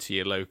go into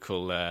your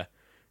local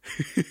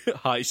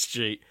high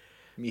street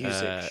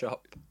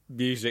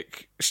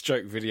music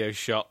stroke video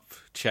shop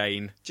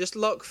chain. Just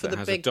look for the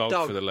has big a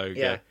dog for the logo.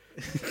 Yeah.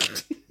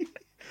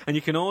 And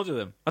you can order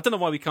them. I don't know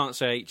why we can't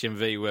say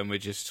HMV when we're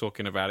just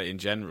talking about it in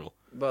general.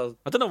 Well,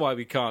 I don't know why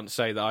we can't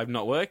say that I'm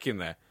not working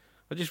there.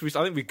 I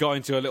think we got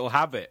into a little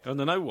habit. I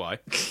don't know why.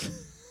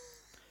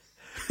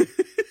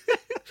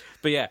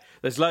 But yeah,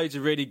 there's loads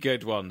of really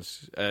good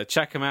ones.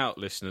 Check them out,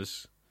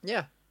 listeners.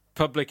 Yeah.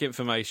 Public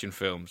information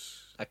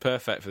films.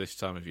 Perfect for this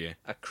time of year.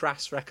 A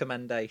crass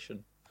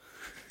recommendation.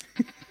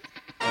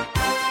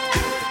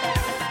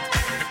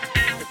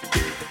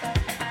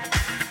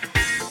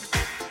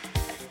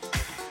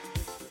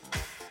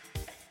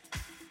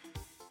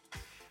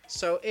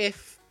 So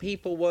if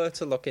people were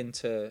to look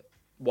into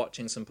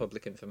watching some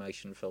public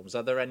information films,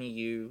 are there any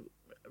you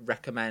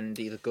recommend,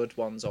 either good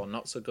ones or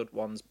not so good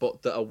ones,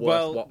 but that are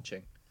worth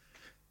watching?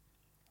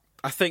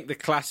 I think the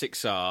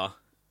classics are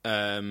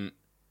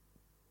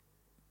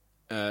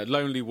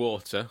Lonely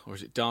Water, or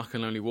is it Dark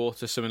and Lonely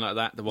Water, something like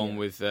that. The one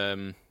with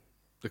the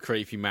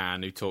creepy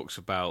man who talks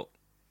about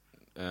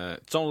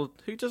Donald.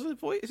 Who does the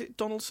voice? Is it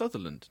Donald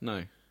Sutherland?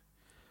 No.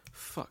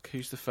 Fuck,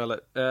 who's the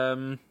fella?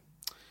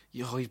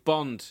 He's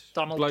Bond.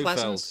 Donald Blofeld.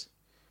 Pleasance.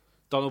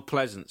 Donald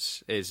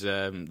Pleasance is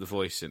the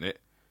voice in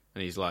it,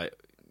 and he's like,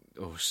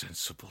 "Oh,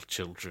 sensible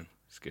children."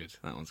 It's good.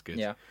 That one's good.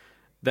 Yeah.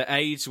 The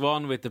AIDS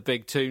one with the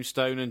big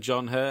tombstone and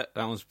John Hurt.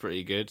 That one's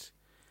pretty good.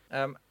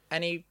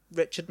 Any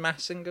Richard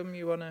Massingham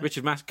you want to...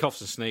 Richard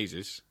coughs and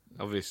sneezes,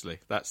 obviously.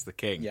 That's the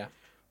king. Yeah.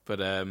 But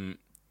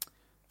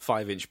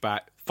 5-inch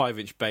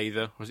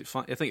bather. Was it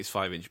I think it's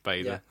 5-inch bather.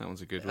 Yeah. That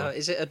one's a good one.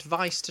 Is it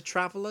Advice to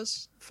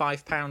Travellers?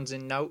 £5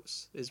 in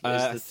notes is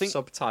the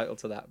subtitle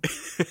to that.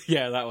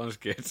 Yeah, that one's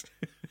good.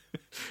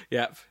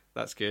 Yep,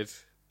 that's good.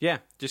 Yeah,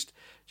 just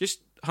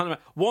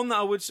one that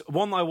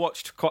I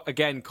watched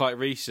quite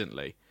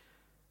recently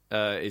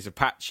is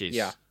Apaches.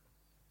 Yeah.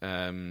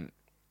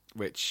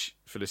 Which,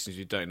 for listeners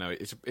who don't know,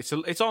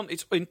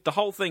 the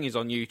whole thing is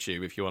on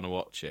YouTube if you want to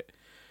watch it.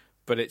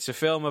 But it's a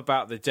film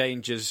about the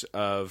dangers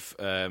of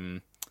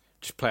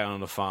just playing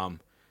on a farm.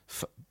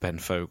 Ben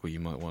Fogle, you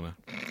might want to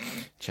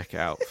check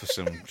it out for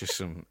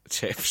some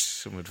tips,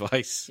 some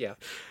advice. Yeah.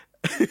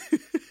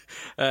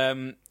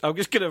 I'm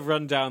just going to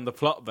run down the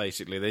plot,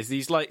 basically. There's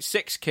these,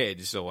 6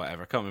 kids or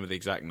whatever, I can't remember the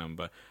exact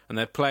number, and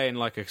they're playing,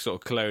 a sort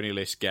of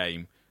colonialist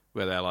game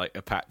where they're,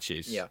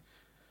 Apaches. Yeah.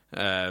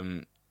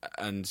 And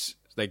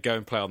they go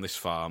and play on this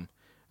farm,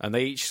 and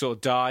they each sort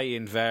of die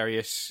in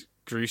various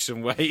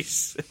gruesome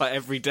ways, like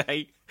every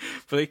day.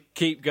 But they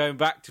keep going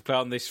back to play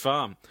on this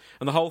farm.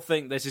 And the whole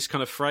thing, there's this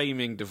kind of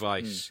framing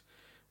device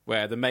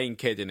where the main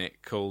kid in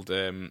it, called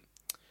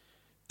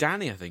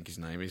Danny, I think his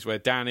name is, where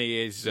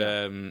Danny is...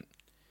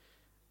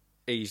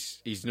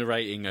 He's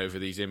narrating over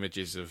these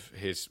images of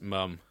his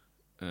mum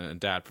and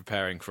dad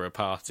preparing for a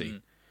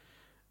party.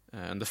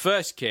 And the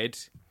first kid,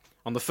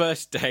 on the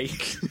first day,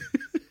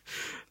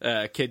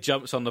 a kid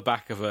jumps on the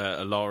back of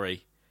a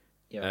lorry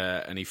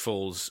and he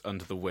falls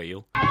under the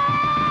wheel.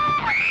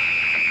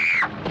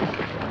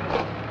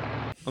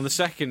 On the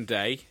second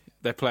day,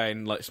 they're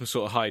playing like some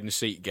sort of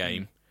hide-and-seek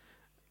game,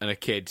 and a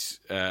kid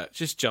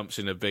just jumps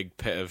in a big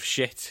pit of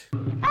shit.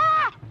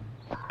 Ah!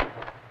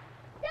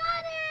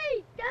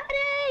 Daddy!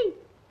 Daddy!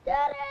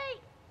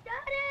 Daddy!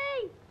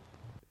 Daddy!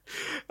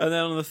 And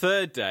then on the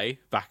third day,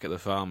 back at the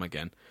farm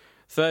again,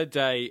 third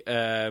day,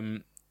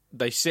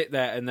 they sit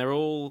there and they're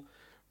all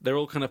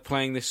kind of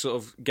playing this sort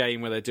of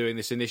game where they're doing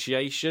this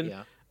initiation,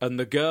 and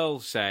the girl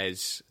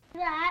says,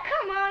 Dad,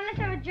 come on, let's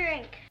have a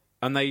drink.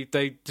 And they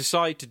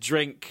decide to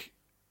drink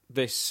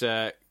this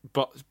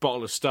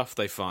bottle of stuff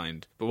they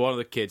find. But one of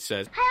the kids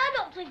says, Hey, I'm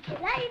not drinking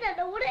that, you don't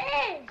know what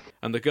it is.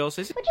 And the girl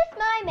says, Well, just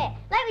mime it,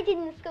 like we did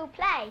in the school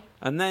play.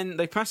 And then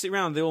they pass it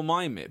around, they all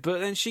mime it,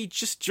 but then she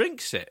just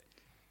drinks it.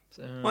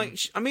 It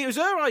was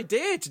her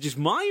idea to just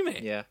mime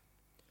it. Yeah.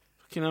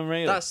 Fucking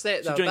unreal. That's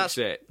it, though. She drinks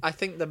it. I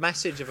think the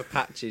message of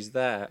Apaches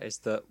there is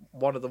that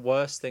one of the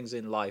worst things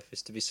in life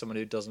is to be someone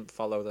who doesn't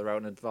follow their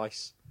own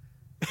advice.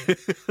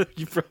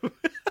 You probably...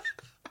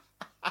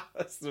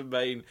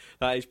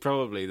 That is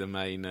probably the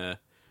main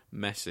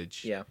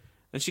message. Yeah.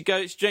 And she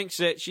drinks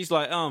it, she's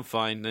like, oh, I'm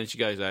fine. And then she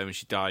goes home and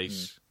she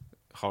dies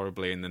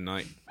horribly in the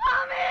night.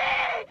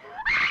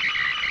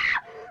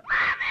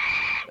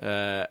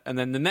 Mommy! And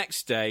then the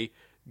next day,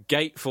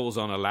 Gate falls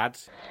on a lad.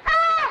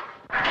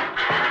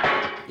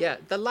 Yeah,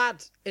 the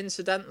lad,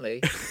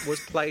 incidentally, was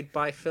played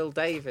by Phil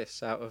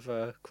Davis out of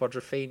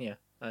Quadrophenia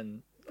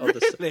and other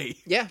Really?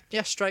 Yeah,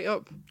 straight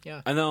up.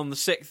 Yeah. And then on the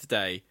sixth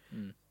day,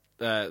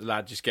 the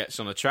lad just gets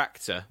on a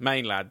tractor.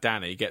 Main lad,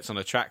 Danny, gets on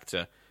a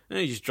tractor and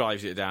he just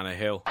drives it down a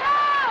hill.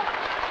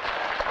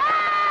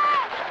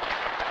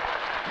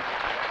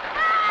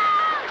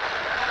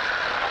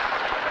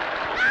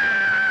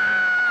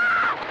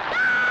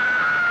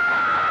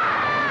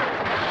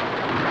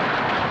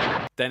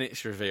 Then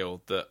it's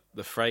revealed that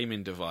the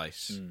framing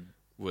device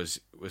was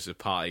a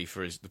party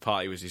for the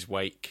party was his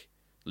wake.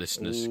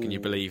 Listeners, can you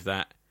believe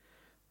that?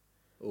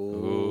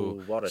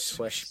 Ooh, what a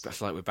twist.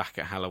 That's like we're back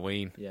at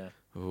Halloween. Yeah.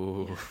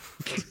 Ooh.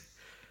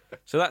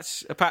 So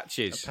that's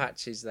Apaches.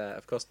 Apaches there,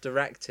 of course,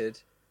 directed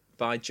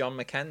by John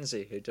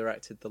Mackenzie, who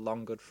directed The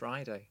Long Good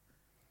Friday.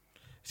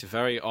 It's a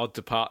very odd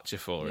departure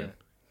for him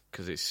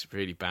because it's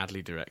really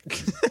badly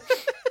directed.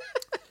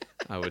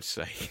 I would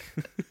say.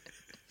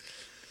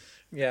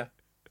 Yeah,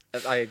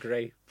 I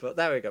agree. But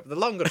there we go. The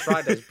Long Good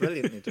Friday is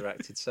brilliantly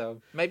directed,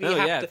 so maybe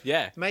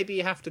maybe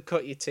you have to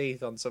cut your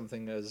teeth on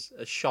something as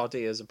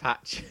shoddy as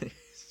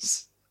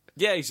Apaches.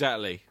 Yeah,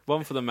 exactly.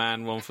 One for the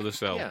man, one for the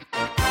soul. Yeah.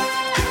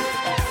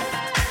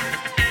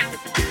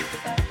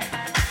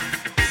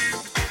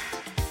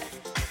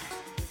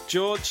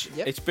 George,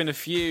 it's been a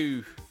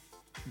few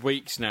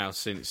weeks now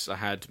since I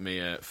had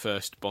my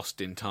first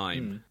Boston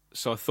time,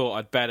 so I thought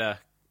I'd better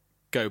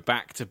go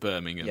back to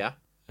Birmingham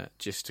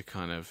just to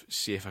kind of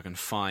see if I can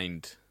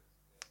find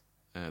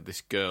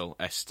this girl,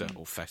 Esther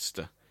or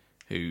Fester,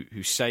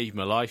 who saved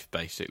my life,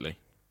 basically.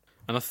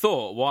 And I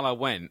thought, while I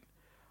went,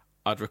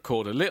 I'd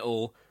record a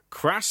little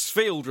Crass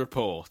Field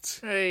Report.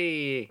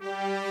 Hey.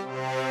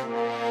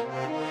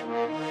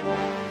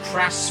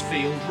 Crass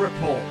Field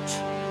Report.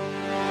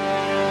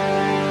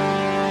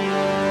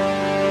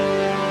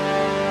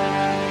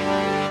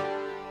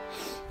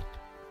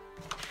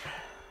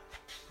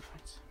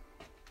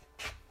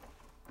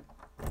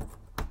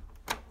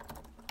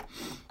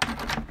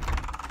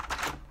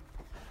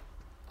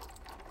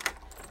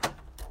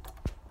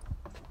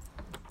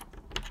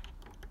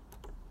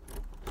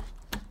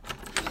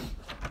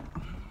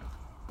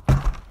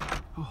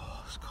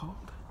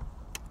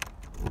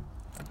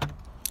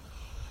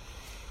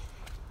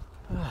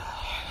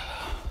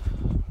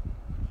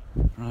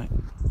 Right.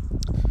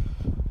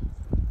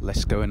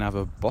 Let's go and have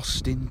a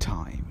Boston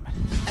time.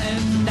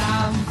 And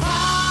I'm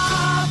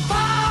far,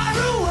 far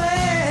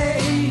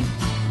away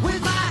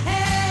with my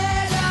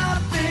head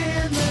up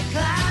in the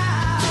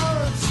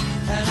clouds.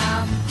 And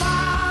I'm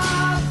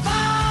far,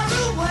 far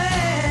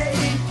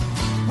away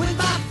with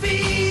my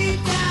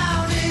feet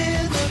down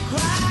in the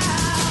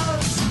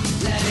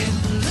crowds. Letting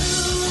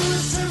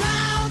loose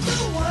around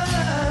the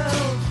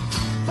world,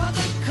 but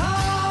the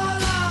call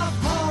of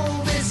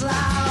home is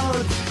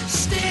loud,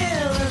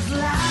 still as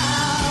loud.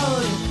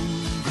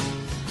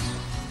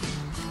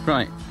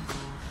 Right,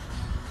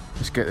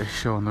 let's get this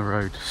show on the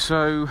road.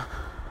 So,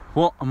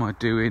 what am I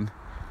doing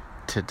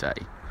today?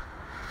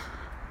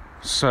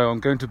 So, I'm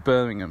going to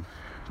Birmingham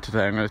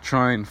today. I'm going to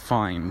try and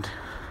find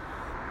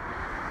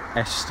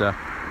Esther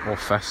or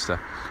Fester.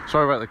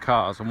 Sorry about the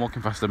cars, I'm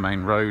walking past the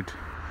main road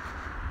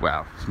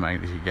well, it's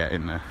mainly to get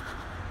in there.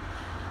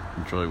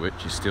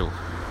 Droitwich is still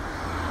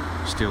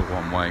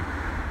one way.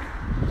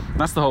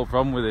 That's the whole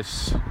problem with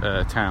this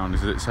town,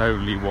 is that it's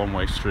only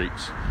one-way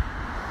streets.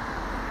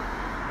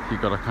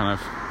 You've got to kind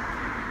of...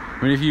 I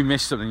mean, if you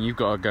miss something, you've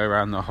got to go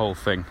around the whole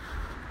thing.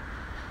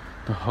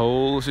 The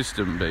whole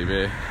system,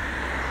 baby.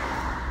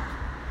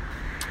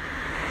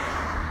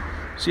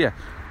 So yeah,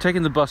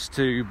 taking the bus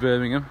to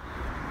Birmingham.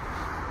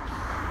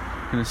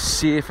 Gonna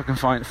see if I can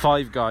find...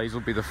 Five Guys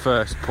will be the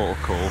first port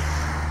of call.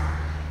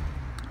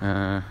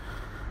 And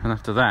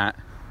after that,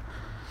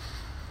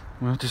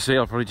 we'll have to see.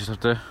 I'll probably just have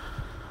to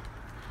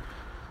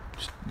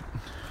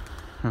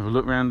have a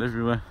look around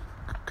everywhere,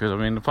 because I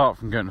mean, apart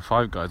from going to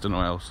Five Guys, I don't know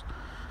what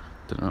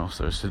else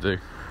there is to do.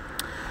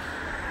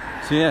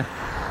 So yeah,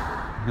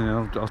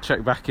 I'll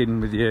check back in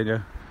with you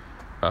in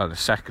a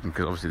second,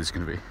 because obviously this is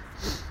going to be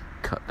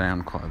cut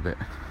down quite a bit.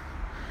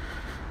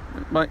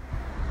 Bye.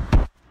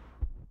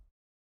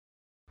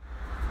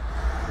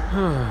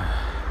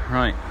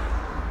 Right.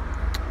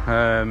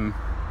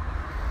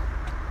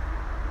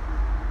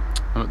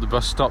 I'm at the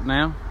bus stop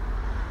now,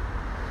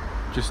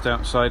 just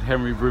outside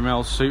Henry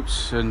Brumell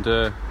Soups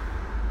and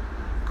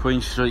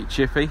Queen Street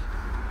Chippy.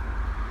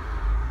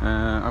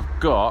 I've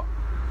got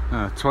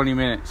 20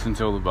 minutes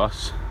until the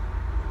bus.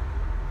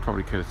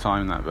 Probably could have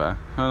timed that better.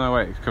 Oh no,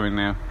 wait, it's coming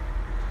now.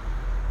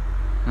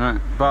 Right,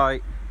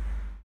 bye.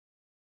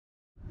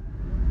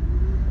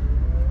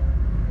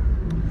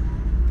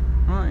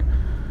 Right,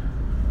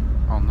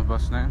 on the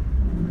bus now.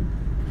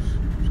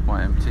 It's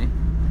quite empty.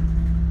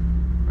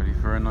 Ready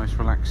for a nice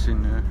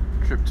relaxing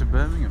trip to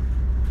Birmingham.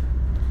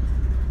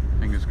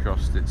 Fingers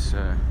crossed it's...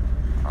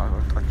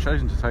 I've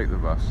chosen to take the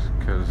bus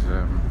because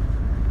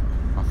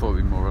I thought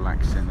it'd be more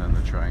relaxing than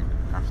the train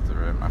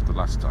after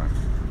last time.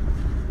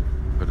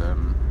 But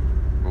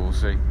we'll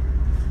see.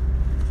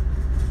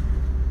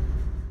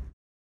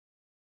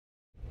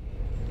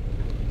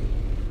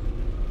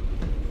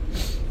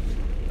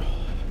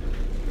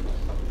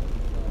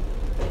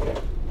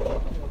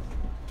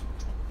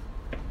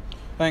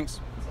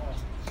 Thanks.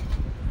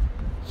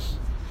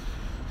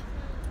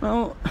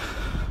 Well,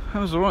 that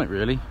was alright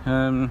really.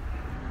 It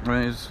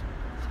was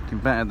fucking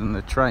better than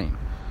the train.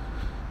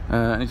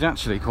 And it's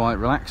actually quite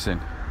relaxing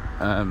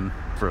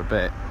for a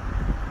bit.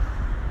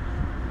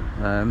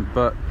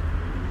 But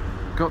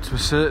got to a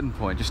certain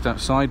point just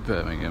outside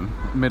Birmingham,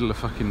 middle of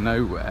fucking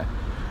nowhere,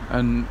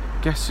 and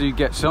guess who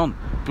gets on?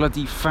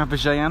 Bloody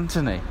Fabergé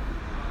Anthony.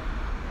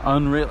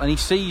 Unreal. And he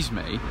sees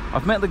me.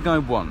 I've met the guy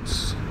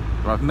once.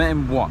 I've met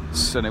him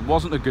once and it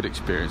wasn't a good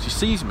experience. He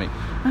sees me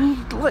and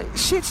he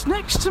sits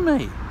next to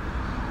me.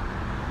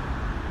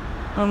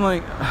 I'm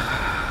like,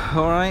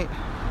 alright.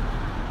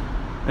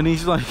 And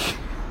he's like,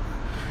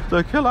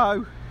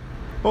 hello.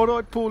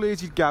 Alright, Paul,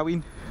 here's you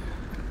going.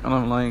 And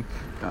I'm like,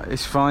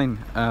 it's fine.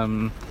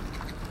 And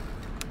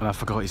I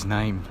forgot his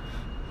name,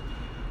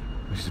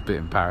 which is a bit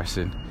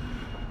embarrassing.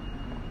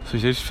 So he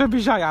says,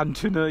 Fabergé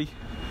Anthony.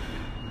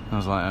 I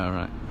was like,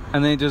 alright.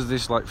 And then he does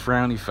this like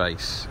frowny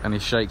face and he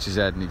shakes his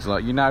head and he's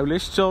like,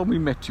 last time we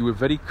met you were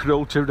very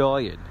cruel to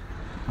Ryan.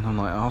 And I'm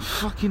like, oh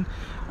fucking,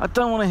 I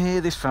don't want to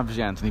hear this Fabergé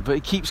Anthony, but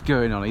he keeps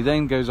going on. He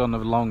then goes on a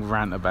long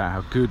rant about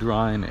how good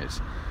Ryan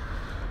is.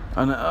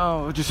 And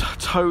it just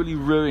totally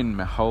ruined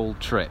my whole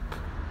trip.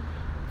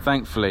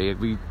 Thankfully,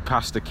 we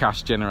passed the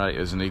cash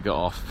generators and he got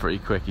off pretty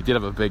quick. He did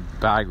have a big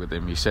bag with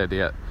him. He said he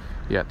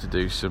had to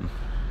do some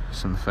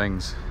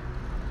things.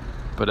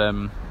 But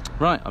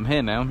right, I'm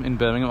here now in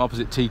Birmingham,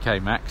 opposite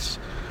TK Maxx.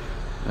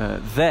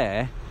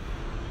 There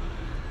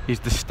is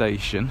the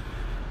station.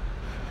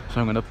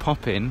 So I'm going to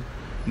pop in,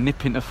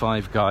 nip into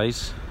Five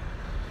Guys,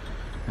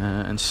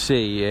 and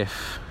see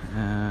if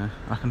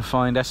I can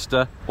find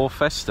Esther or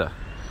Fester.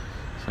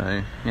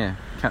 So yeah,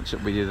 catch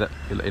up with you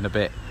in a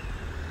bit.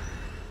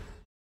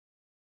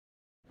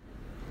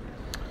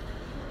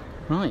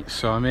 Right,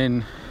 so I'm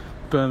in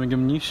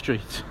Birmingham New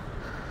Street.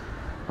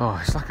 Oh,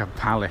 it's like a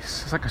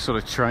palace. It's like a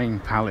sort of train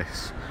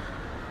palace.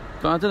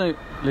 But I don't know,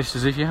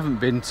 listeners, if you haven't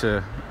been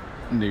to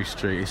New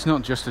Street, it's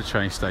not just a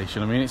train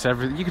station. I mean, it's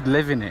everything. You could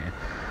live in here.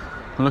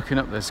 I'm looking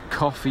up, there's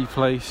coffee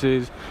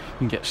places, you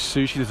can get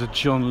sushi, there's a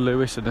John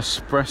Lewis, an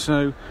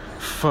espresso,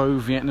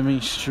 faux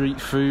Vietnamese street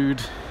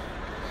food.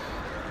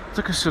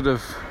 It's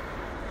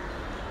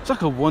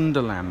like a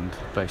wonderland,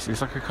 basically.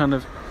 It's like a kind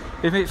of,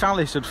 if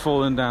Alice had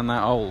fallen down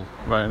that hole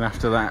running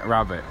after that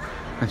rabbit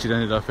and she'd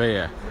ended up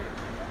here,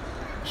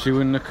 she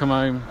wouldn't have come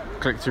home,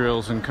 clicked her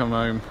heels and come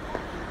home.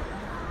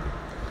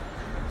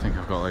 I think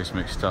I've got those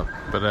mixed up,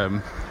 but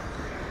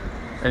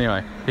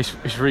anyway,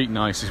 it's really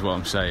nice is what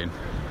I'm saying.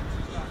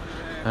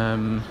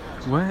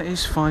 Where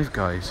is Five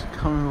Guys? I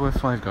can't remember where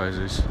Five Guys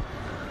is.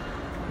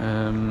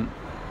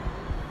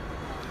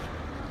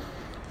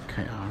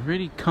 Okay, I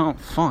really can't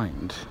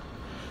find.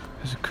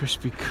 There's a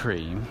Krispy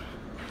Kreme.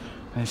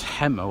 There's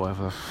Hemmer,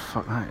 whatever the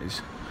fuck that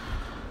is.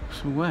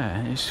 So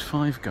where is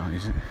Five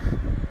Guys?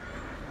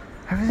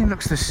 Everything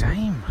looks the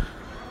same.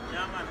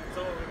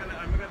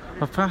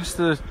 I've passed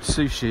the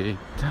sushi.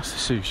 That's the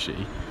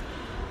sushi.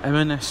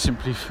 M&S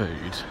Simply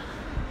Food.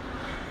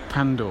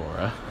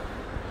 Pandora.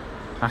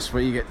 That's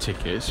where you get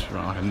tickets,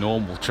 right, like a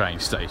normal train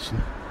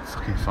station.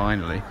 Fucking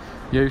finally.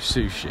 Yo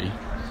Sushi.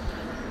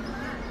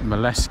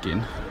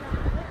 Moleskine.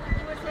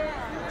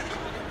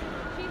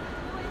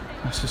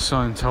 That's a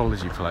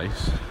Scientology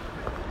place.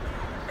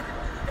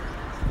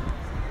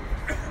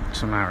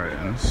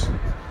 Samaritans.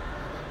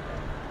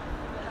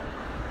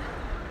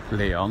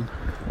 Leon.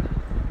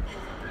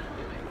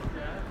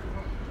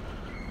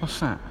 What's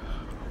that?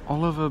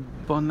 Oliver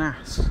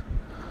Bonas.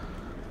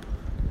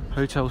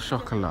 Hotel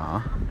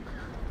Chocolat.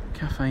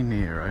 Cafe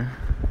Nero.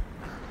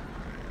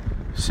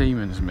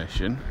 Seaman's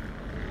Mission.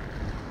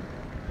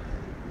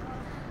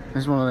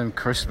 There's one of them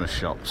Christmas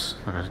shops,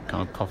 like a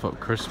kind of pop-up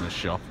Christmas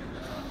shop.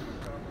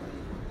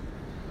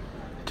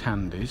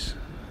 Candies.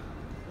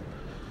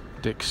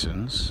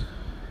 Dixon's.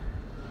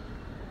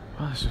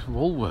 Oh, there's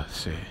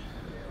Woolworths here.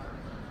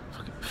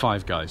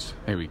 Five Guys.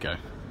 Here we go.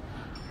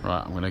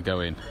 Right, I'm going to go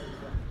in.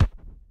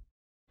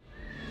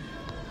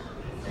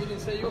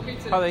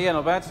 Hi there, yeah,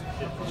 not bad.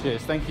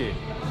 Cheers, thank you.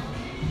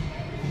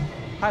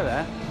 Hi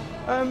there.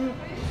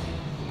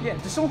 Yeah,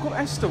 does someone called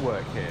Esther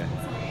work here?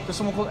 Does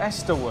someone called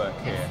Esther work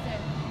here?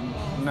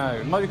 No,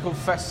 it might be called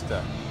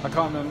Festa. I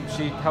can't remember.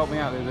 She helped me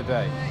out the other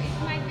day.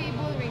 It might be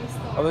Bullring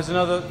store. Oh, there's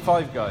another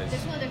Five Guys.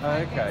 There's another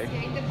Five okay. Guys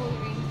here in the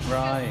Bullring.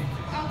 Right.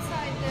 Just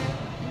outside the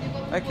you go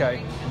to Okay.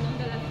 Bullring and on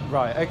the left.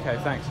 Right. Okay.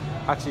 Thanks.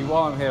 Actually,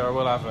 while I'm here,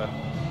 I'll have a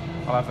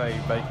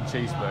bacon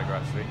cheeseburger.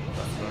 Actually.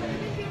 That's right.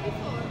 Have you been here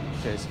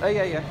before? Cheers. Oh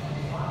yeah, yeah.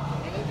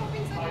 Any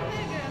toppings on your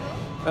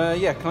burger?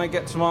 Yeah. Can I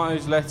get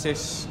tomatoes,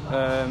 lettuce,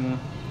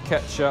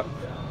 ketchup,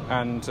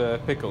 and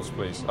pickles,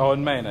 please? Oh,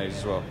 and mayonnaise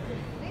as well.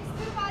 Next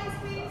two pies,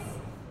 please.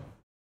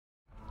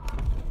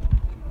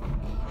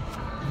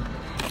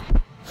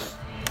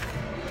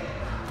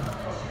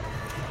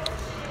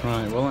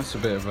 Right, well that's a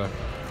bit of a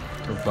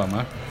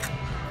bummer.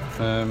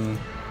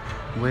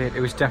 Weird,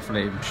 it was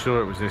definitely, I'm sure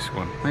it was this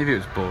one. Maybe it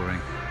was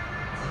boring.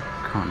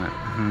 Can't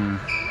know.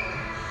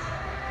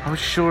 I was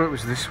sure it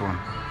was this one.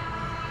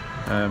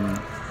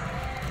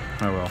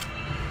 Oh well.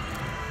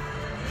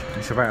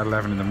 It's about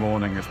 11 in the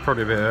morning, it's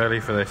probably a bit early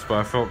for this, but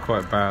I felt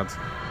quite bad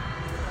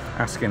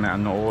asking that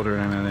and not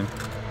ordering anything.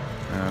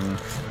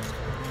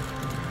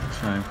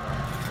 So,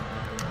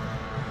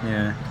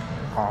 yeah.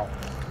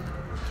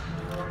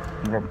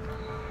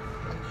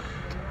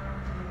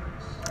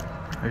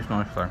 It's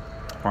nice though.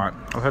 Right,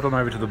 I'll head on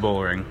over to the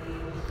Bullring.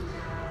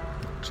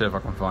 See if I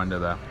can find her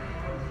there.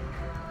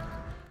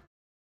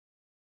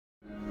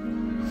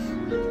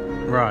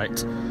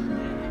 Right.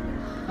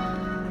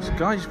 This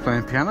guy's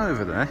playing piano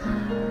over there.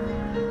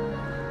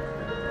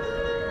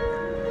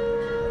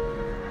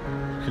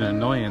 Looking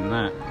annoying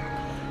that.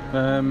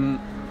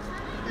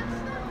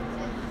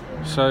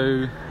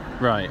 So,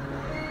 right.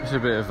 It's a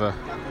bit of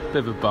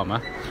a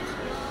bummer.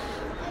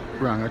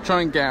 Right, I'm gonna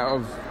try and get out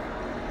of.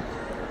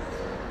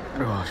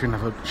 Oh, I shouldn't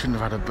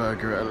have had a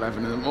burger at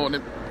 11 in the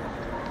morning.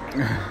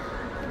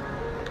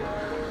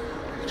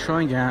 Try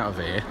and get out of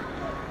here.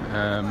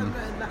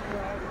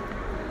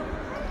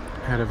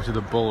 Head over to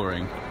the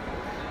Bullring.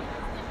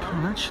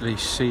 Can't actually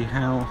see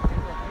how.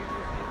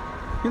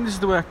 I think this is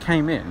the way I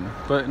came in,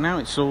 but now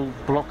it's all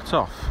blocked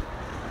off.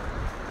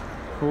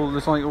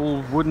 There's like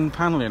all wooden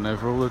panelling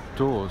over all the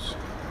doors.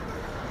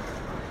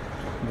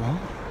 What?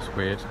 It's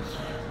weird.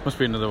 Must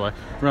be another way.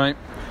 Right.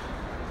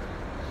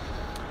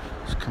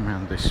 Let's come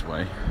around this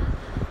way.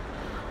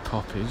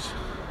 Poppies.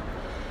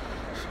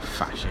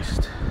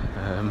 Fascist.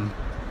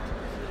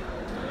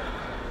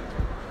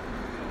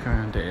 Go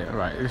around here.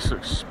 Right, this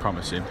looks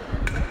promising.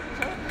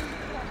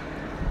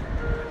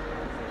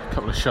 A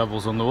couple of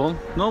shovels on the wall.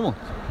 Normal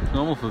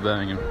for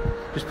Birmingham.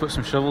 Just put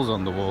some shovels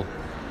on the wall.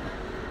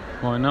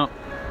 Why not?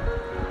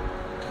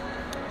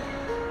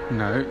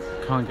 No,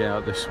 can't get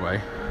out this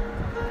way.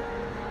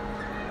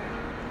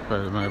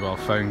 Where the mobile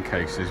phone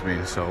case is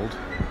being sold.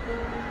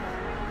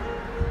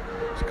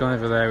 This guy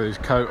over there with his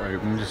coat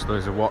open, just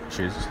loads of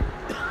watches.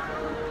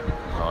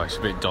 Oh, it's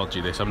a bit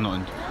dodgy this.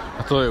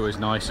 I thought it was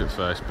nice at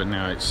first, but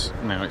now it's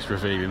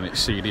revealing its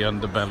seedy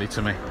underbelly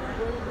to me.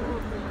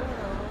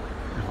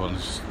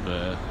 Everyone's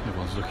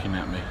looking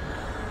at me.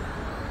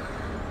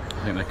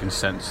 I think they can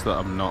sense that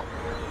I'm not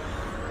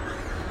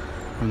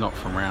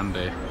from around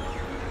here.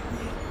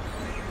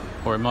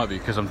 Or it might be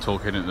because I'm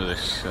talking into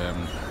this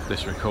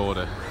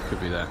recorder.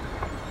 Could be that.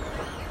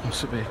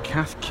 What's it be?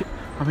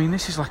 I mean,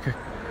 this is like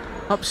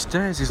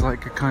upstairs is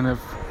like a kind of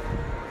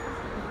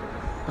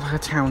like a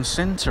town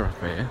centre up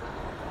here.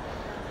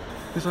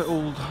 There's like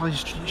all high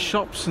street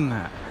shops and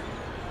that.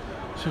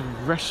 So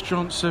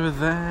restaurants over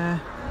there.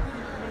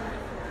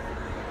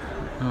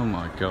 Oh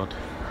my god.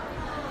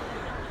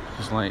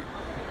 There's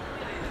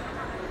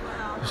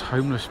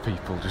homeless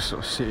people just sort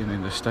of sitting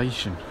in the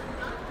station.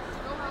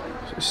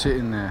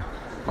 Sitting there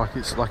like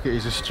it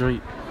is a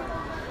street.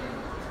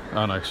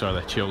 Oh no, sorry,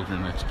 they're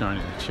children. They're trying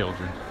to be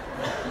children.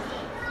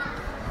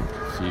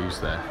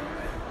 Confused there.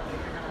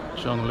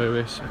 John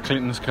Lewis,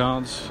 Clinton's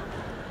cards,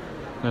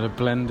 load of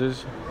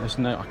blenders.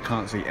 I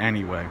can't see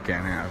any way of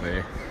getting out of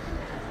here.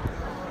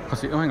 Oh,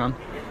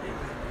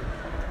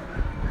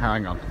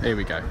 hang on. Here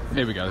we go.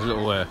 There's a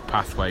little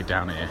pathway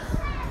down here.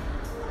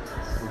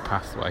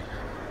 pathway.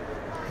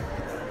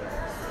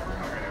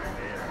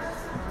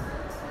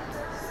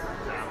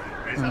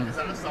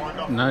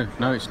 No,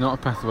 it's not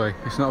a pathway.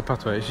 It's not a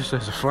pathway. It's just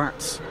there's a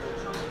flats.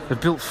 They've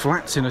built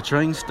flats in a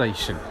train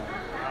station.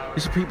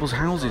 These are people's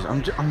houses.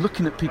 I'm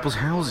looking at people's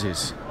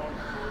houses.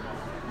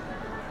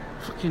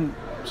 Fucking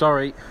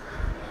sorry.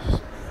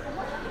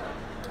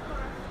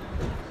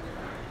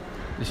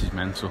 This is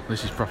mental.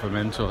 This is proper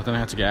mental. I don't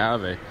know how to get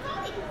out of here.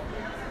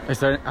 Is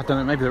there? I don't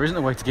know. Maybe there isn't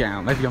a way to get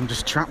out. Maybe I'm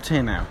just trapped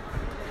here now,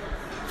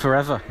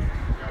 forever.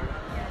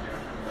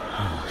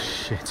 Oh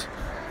shit!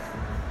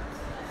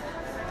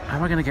 How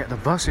am I going to get the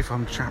bus if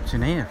I'm trapped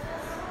in here?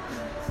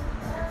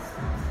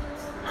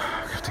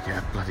 I have to get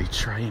a bloody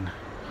train.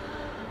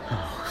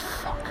 Oh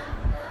fuck!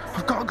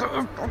 I've got to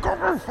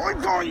go. Hi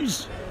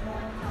guys.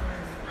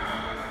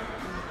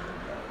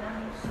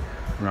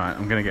 Right,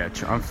 I'm going to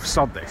get I've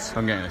sod this.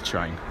 I'm getting a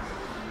train.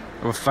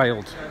 I've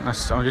failed. I'm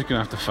just going to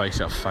have to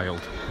face it. I've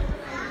failed.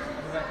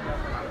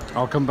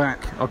 I'll come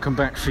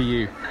back for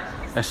you,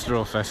 Esther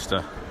or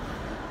Fester.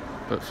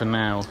 But for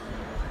now,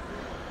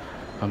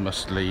 I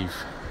must leave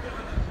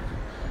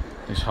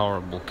this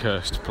horrible,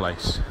 cursed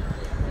place.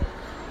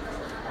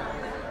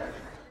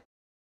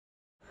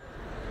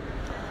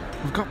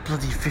 I've got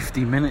bloody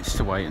 50 minutes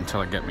to wait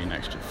until I get me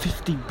next.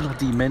 50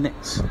 bloody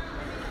minutes.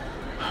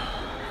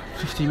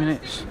 50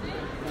 minutes.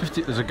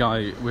 There's a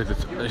guy with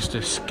just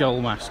a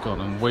skull mask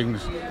on and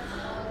wings.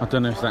 I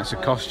don't know if that's a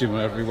costume or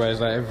whatever he wears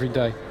that every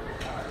day.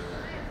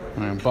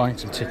 I'm buying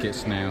some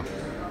tickets now.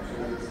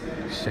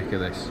 Sick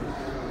of this.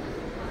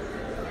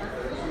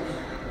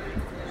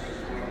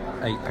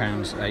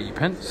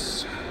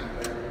 £8.80.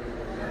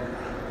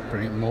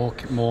 Bring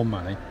more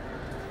money.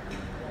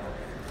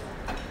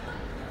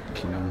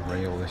 Fucking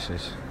unreal this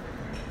is.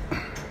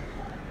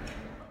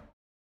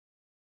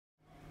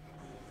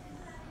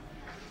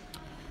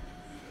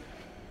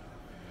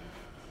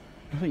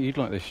 I think you'd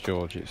like this,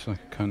 George. It's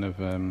like a kind of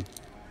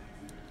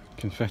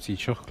confetti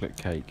chocolate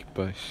cake,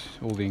 but it's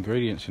all the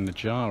ingredients in the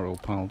jar all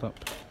piled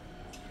up.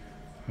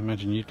 I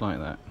imagine you'd like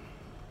that.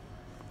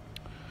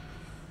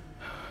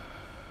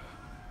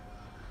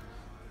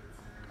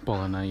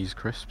 Bolognese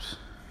crisps.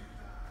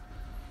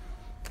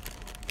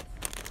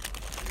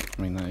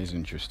 I mean, that is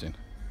interesting.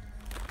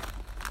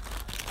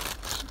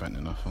 Spent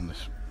enough on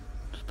this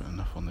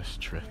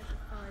trip.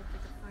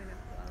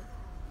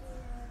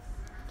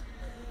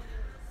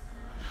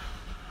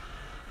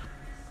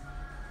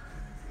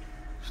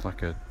 It's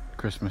like a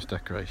Christmas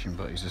decoration,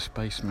 but he's a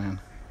spaceman.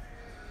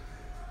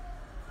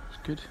 It's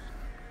good.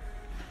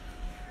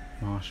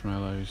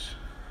 Marshmallows.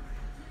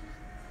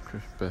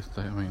 Christmas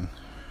birthday. I mean,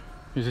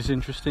 is this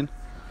interesting?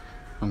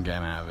 I'm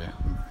getting out of here.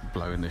 I'm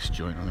blowing this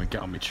joint. I'm going to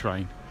get on my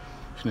train.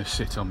 I'm just going to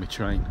sit on my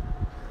train.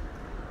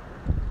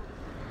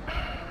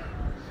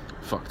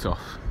 Fucked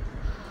off.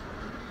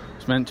 I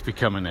was meant to be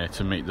coming here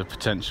to meet the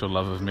potential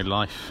love of my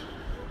life.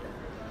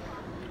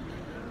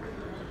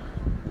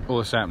 All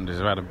that's happened is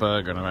I've had a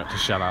burger and I'm about to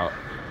shell out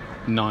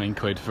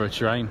 £9 for a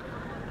train.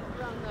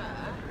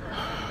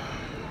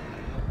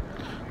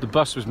 The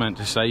bus was meant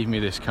to save me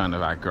this kind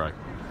of aggro.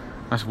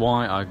 That's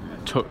why I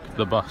took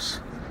the bus.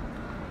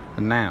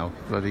 And now,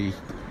 bloody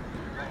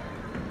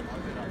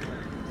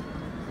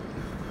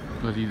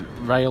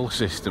rail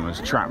system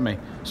has trapped me.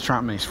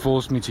 It's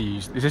forced me to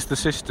use... Is this the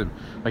system?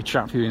 They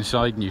trap you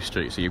inside New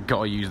Street, so you've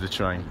got to use the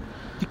train.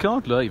 You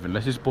can't leave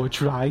unless it's by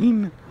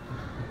train.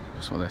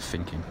 That's what they're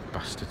thinking,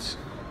 bastards.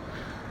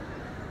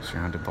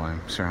 Surrounded by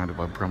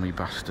brummy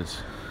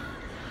bastards.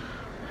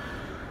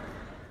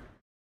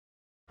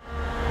 I'm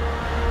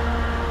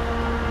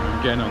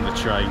getting on the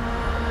train.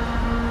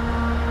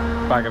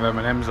 Bag of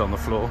M&M's on the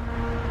floor.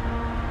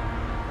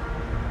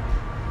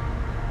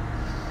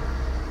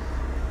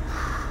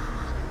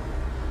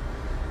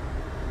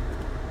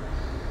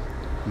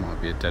 Might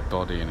be a dead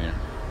body in here.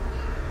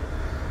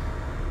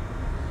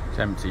 It's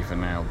empty for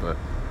now, but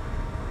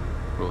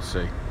we'll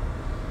see.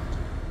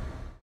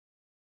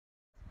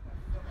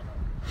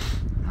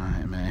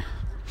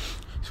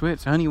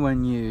 It's only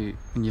when you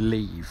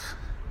leave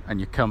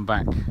and you come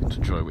back to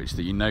Droitwich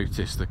that you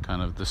notice the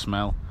kind of the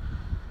smell,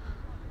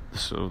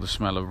 the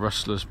smell of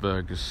Rustler's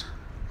burgers,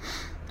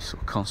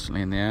 sort of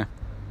constantly in the air.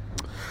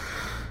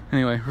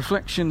 Anyway,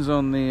 reflections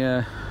on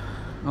the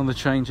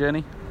train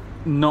journey.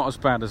 Not as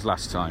bad as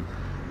last time.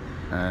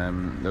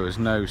 There was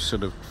no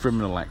sort of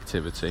criminal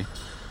activity.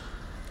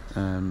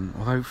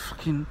 Although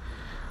fucking,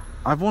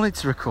 I wanted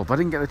to record, but I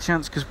didn't get the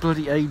chance because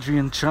bloody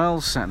Adrian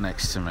Charles sat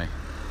next to me.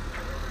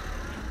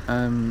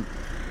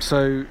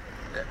 So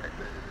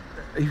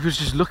he was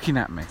just looking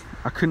at me.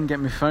 I couldn't get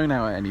my phone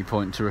out at any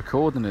point to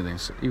record anything.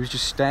 So he was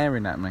just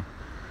staring at me.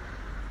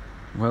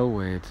 Well,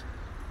 weird.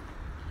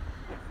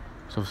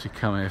 He's obviously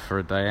come here for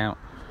a day out.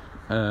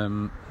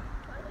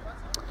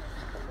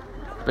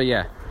 But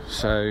yeah,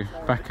 so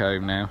back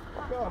home now.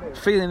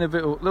 Feeling a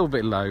little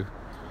bit low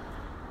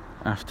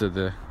after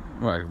the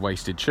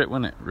wasted trip,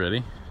 wasn't it?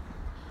 Really,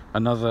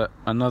 another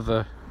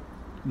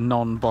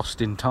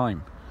non-Boston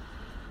time.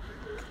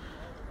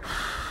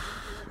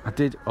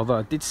 Although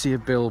I did see a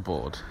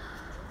billboard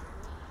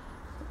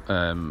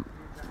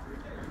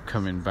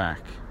coming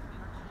back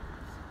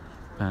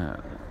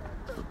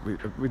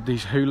with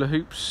these hula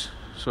hoops,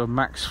 sort of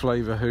Max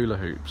Flavour hula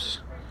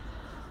hoops.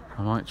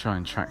 I might try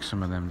and track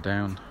some of them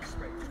down.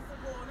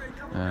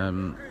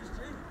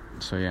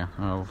 So yeah,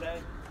 I'll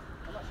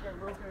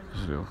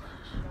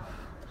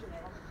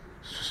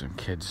just some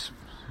kids.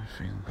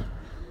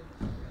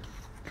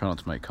 Try not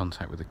to make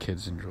contact with the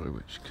kids in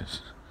Droitwich,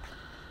 because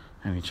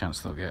any chance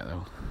they'll get,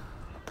 they'll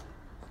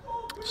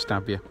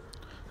stab you.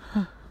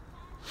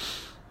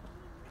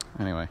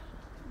 Anyway,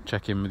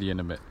 check in with you in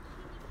a bit.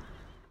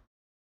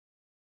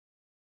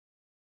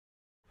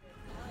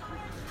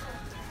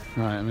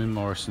 Right, I'm in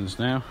Morrison's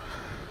now.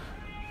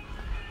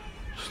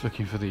 Just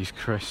looking for these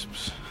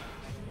crisps.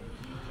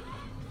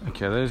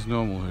 Okay, there's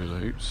normal hula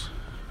hoops.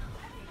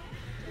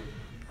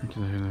 Look at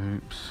the hula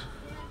hoops.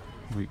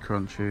 Wheat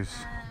crunches.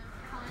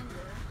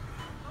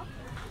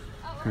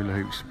 Hula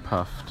hoops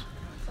puffed.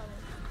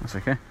 That's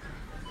okay.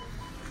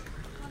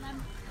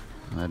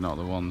 They're not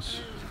the ones.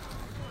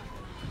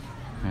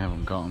 I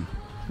haven't got them.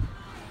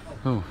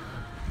 Oh,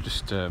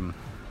 just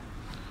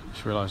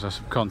realised I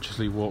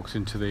subconsciously walked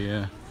into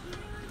the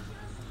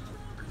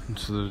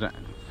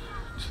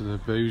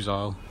booze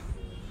aisle.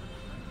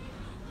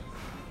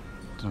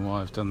 Don't know why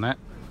I've done that.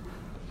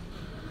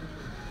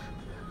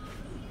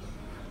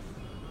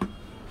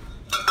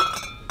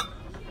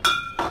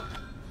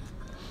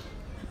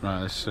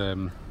 Right, let's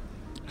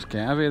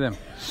get out of here then.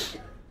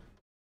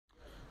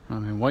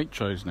 I'm in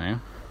Waitrose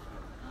now.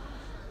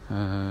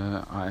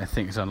 I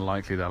think it's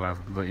unlikely they'll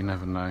have them, but you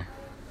never know.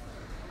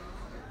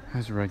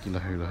 There's regular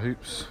hula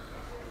hoops.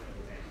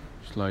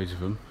 Just loads of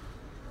them.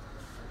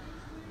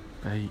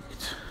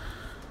 Baked.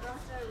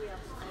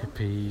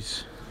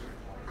 Hippies.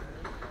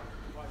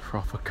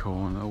 Proper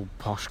corn. Old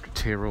posh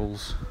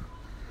Tyrrells.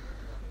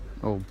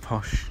 Old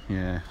posh,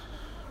 yeah.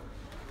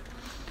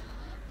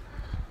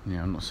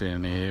 Yeah, I'm not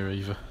seeing any here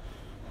either.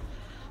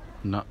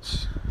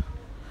 Nuts.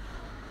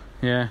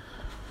 Yeah,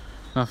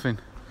 nothing.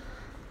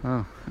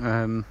 Oh,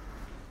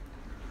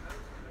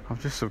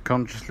 I've just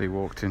subconsciously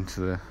walked into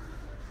the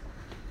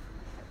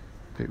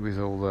bit with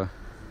all the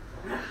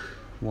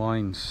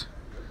wines.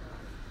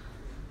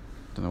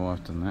 Don't know why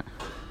I've done that.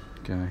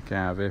 Gonna get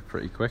out of here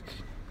pretty quick.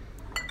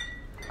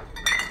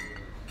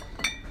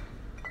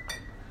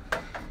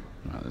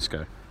 Right, let's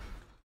go.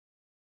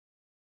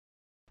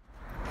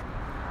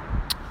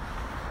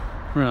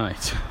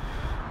 Right.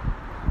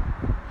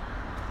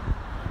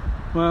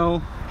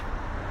 Well,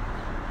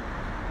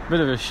 bit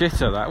of a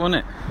shitter that,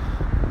 wasn't it?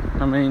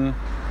 I mean,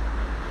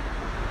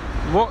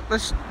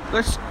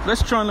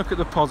 let's try and look at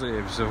the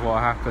positives of what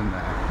happened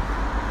there.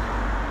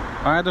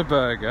 I had a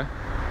burger.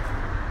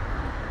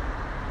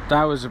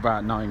 That was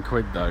about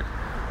 £9 though.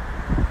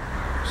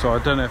 So I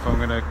don't know if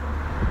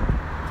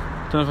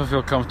I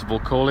feel comfortable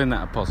calling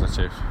that a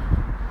positive.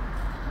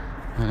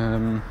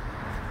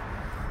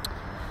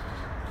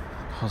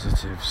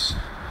 Positives.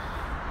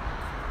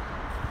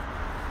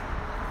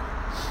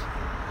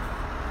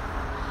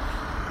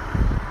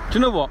 Do you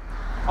know what?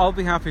 I'll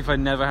be happy if I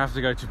never have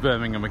to go to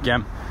Birmingham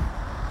again.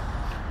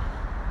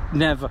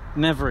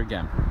 Never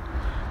again.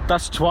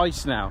 That's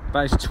twice now.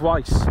 That is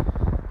twice.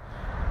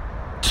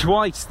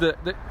 Twice that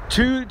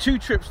two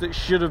trips that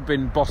should have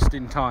been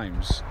Boston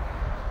times,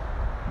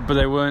 but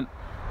they weren't.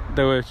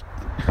 They were.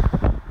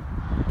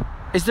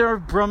 Is there a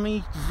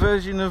Brummie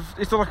version of?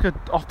 Is there like an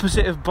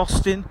opposite of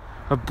Boston?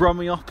 A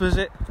Brummie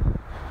opposite?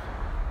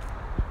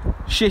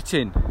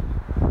 Shitting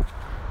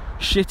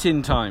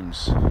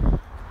times.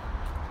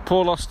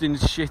 Paul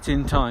Austin's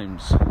shitting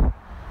times.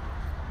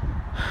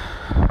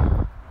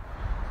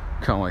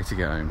 Can't wait to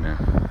get home now.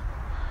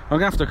 I'm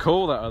gonna have to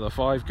call that other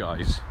Five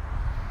Guys.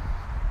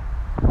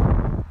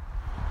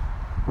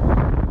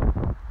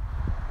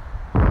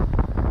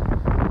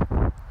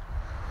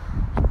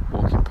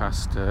 Walking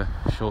past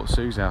Short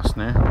Sue's house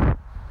now.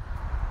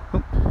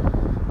 Oh,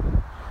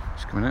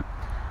 just coming up.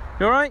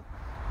 You alright?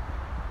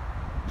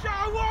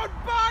 I want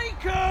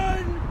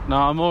bacon! No,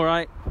 I'm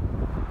alright.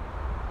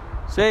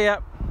 See ya.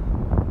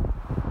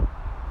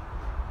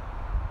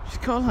 She's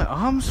got like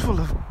arms full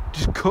of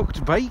just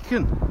cooked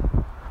bacon.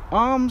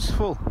 Arms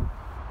full.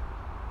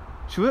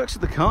 She works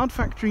at the card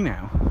factory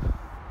now.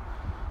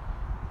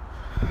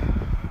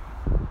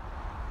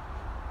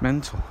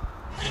 Mental.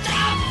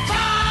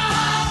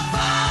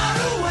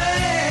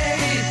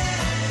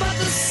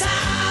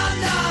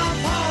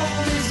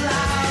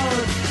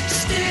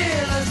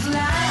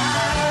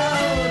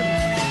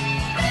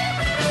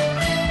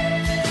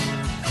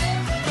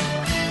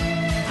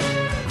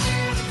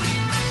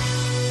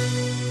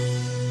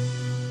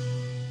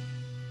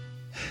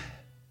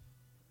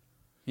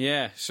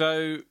 Yeah,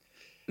 so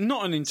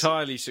not an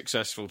entirely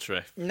successful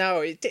trip.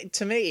 No,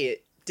 to me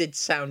it did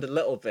sound a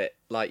little bit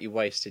like you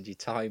wasted your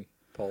time,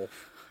 Paul.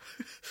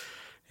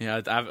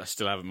 Yeah, I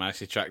still haven't managed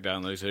to track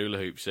down those hula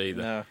hoops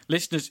either. No.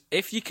 Listeners,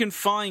 if you can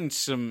find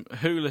some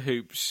hula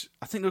hoops,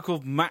 I think they're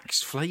called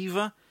Max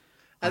Flavour.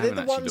 Are they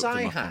the ones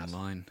I had?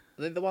 Are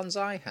they the ones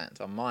I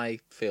had on my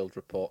field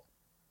report?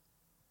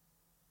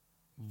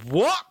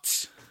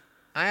 What?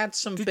 I had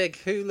some big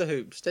hula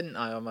hoops, didn't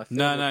I, on my field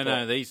No.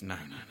 No. These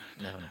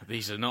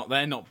are not.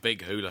 They're not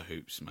big hula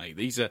hoops, mate.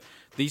 These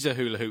are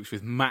hula hoops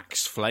with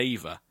max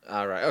flavour.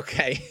 All right,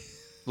 okay.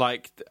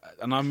 Like,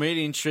 and I'm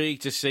really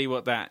intrigued to see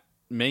what that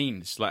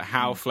means. Like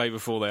how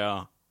flavourful they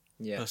are.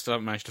 Yeah. I still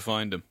haven't managed to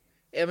find them.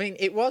 I mean,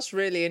 it was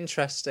really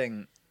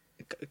interesting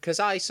because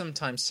I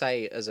sometimes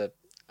say as a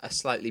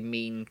slightly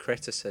mean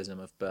criticism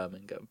of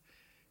Birmingham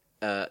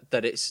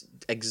that it's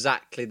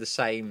exactly the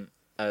same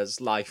as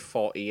life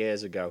 40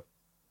 years ago.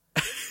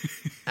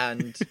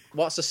 And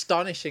what's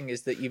astonishing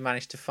is that you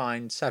managed to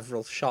find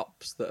several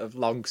shops that have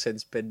long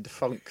since been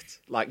defunct,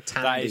 like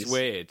Tandy's. That is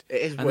weird.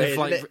 It is and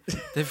weird.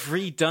 They've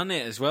redone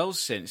it as well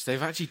since.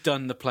 They've actually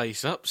done the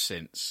place up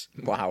since.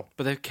 Wow.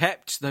 But they've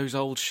kept those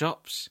old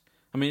shops.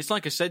 I mean, it's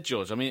like I said,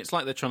 George. I mean, it's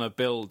like they're trying to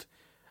build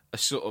a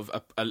sort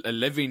of a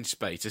living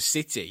space, a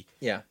city,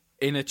 Yeah.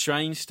 in a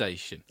train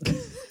station.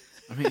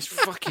 I mean,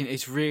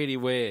 it's really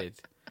weird.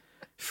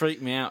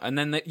 Freaked me out. And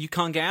then you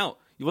can't get out.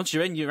 Once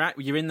you're in,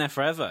 you're in there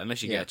forever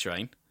unless you get a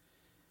train.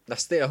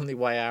 That's the only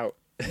way out.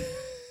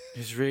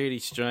 It's really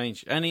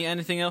strange.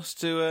 Anything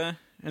else you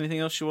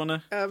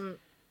want to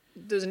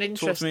There's an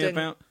talk to me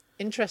about?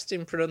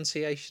 interesting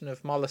pronunciation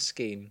of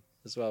moleskine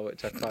as well,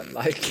 which I quite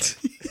liked.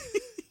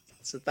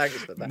 So thanks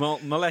for that.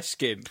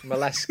 Moleskine.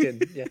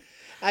 Moleskine, yeah.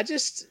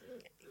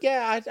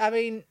 I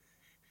mean,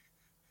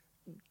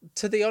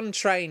 to the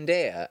untrained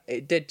ear,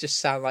 it did just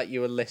sound like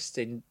you were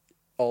listing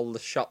all the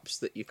shops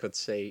that you could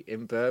see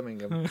in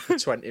Birmingham for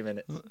 20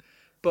 minutes.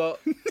 But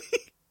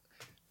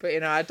you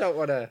know, I don't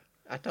want to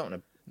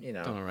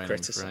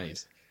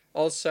criticize.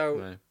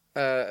 Also,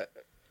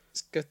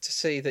 it's good to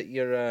see that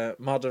you're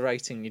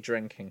moderating your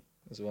drinking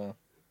as well.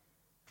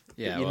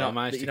 Yeah, You're I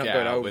managed to get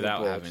out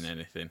without having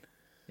anything.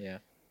 Yeah.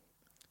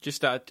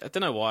 Just I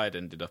don't know why I'd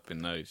ended up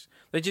in those.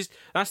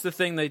 That's the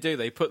thing they do.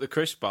 They put the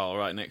crisp bar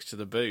right next to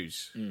the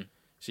booze.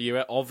 So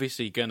you're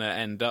obviously gonna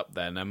end up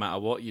there no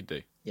matter what you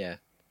do. Yeah.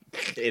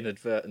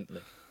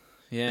 Inadvertently.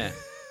 Yeah.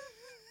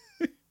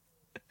 Well,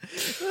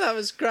 that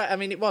was great. I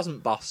mean, it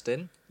wasn't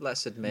Boston,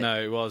 let's admit.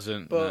 No, it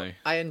wasn't. But No.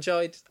 I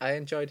enjoyed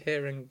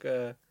hearing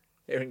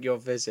your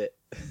visit.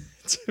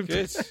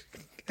 Good.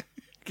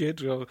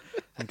 Good. Well,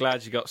 I'm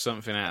glad you got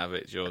something out of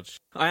it, George.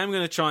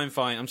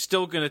 I'm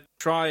still going to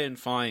try and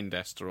find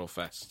Esther or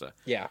Fester.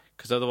 Yeah.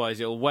 Because otherwise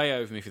it'll weigh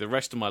over me for the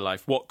rest of my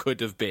life what could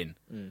have been.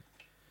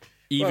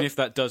 Even if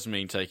that does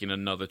mean taking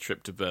another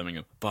trip to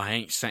Birmingham. But I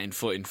ain't setting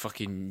foot in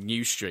fucking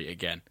New Street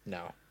again.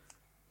 No.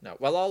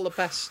 Well, all the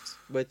best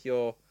with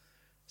your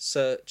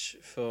search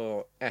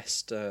for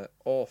Esther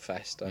or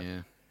Fester.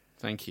 Yeah.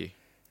 Thank you.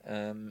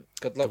 Good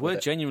luck There with were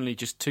it. genuinely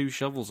just 2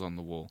 shovels on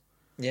the wall.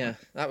 Yeah,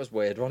 that was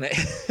weird, wasn't it?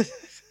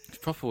 It's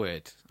proper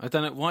weird. I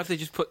don't know. Why have they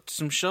just put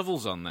some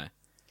shovels on there?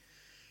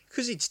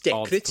 Because it's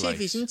Odd decorative,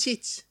 place. isn't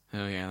it?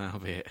 Oh, yeah, that'll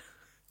be it.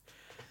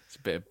 It's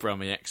a bit of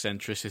Brummie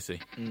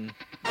eccentricity.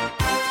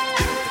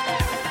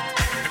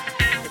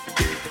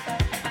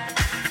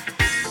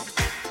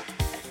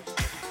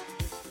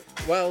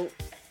 Well,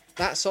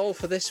 that's all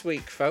for this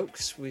week,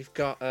 folks. We've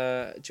got...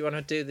 do you want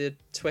to do the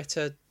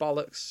Twitter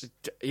bollocks?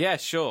 Yeah,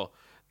 sure.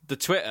 The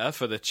Twitter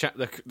for the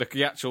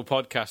actual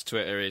podcast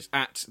Twitter is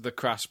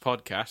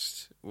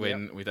 @thecrasspodcast.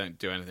 When we don't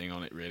do anything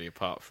on it really,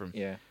 apart from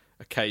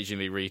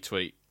occasionally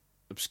retweet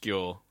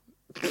obscure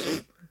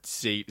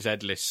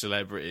Z-list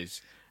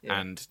celebrities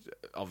and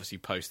obviously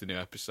post the new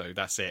episode.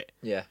 That's it.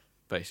 Yeah.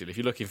 Basically, if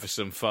you're looking for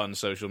some fun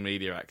social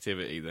media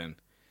activity, then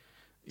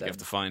you have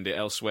to find it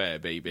elsewhere,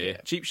 baby. Yeah.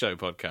 Cheap Show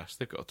Podcast,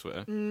 they've got a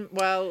Twitter.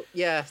 Well,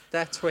 yeah,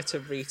 their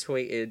Twitter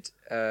retweeted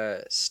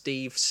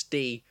Steve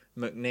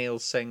McNeil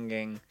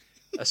singing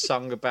a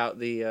song about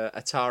the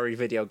Atari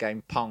video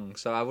game Pong,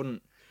 so I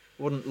wouldn't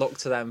look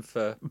to them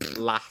for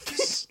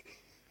laughs,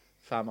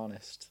 if I'm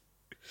honest.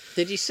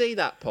 Did you see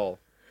that, Paul?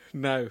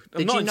 No, I'm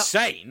Did not you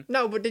insane.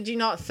 No, but did you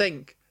not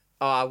think,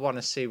 oh, I want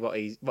to see what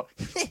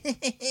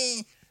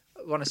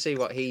what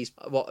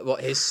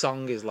his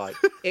song is like?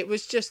 It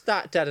was just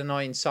that dead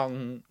annoying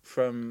song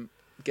from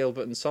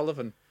Gilbert and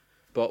Sullivan,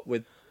 but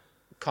with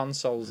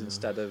consoles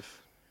instead of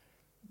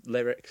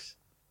lyrics.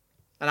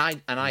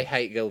 And I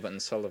hate Gilbert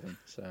and Sullivan,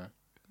 so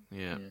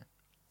Yeah.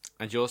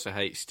 And you also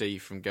hate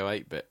Steve from Go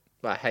 8-Bit.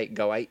 but I hate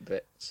Go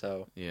 8-Bit,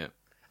 so Yeah.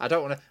 I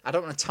don't want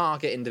to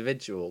target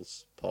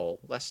individuals, Paul.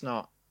 Let's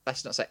not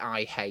say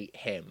I hate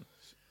him,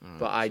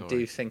 but I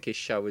do think his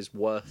show is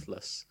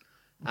worthless,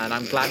 and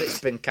I'm glad it's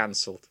been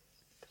cancelled.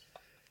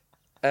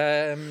 You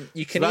can That's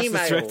the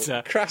email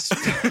Twitter.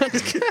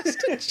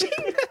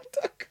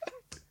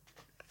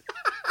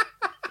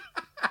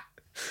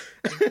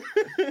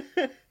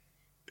 crasspodcast@gmail.com.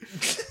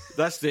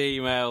 That's the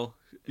email.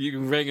 You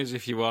can ring us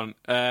if you want.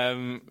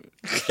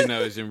 If you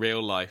know us in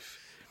real life.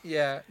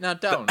 Yeah, no,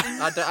 don't.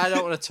 I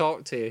don't want to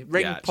talk to you.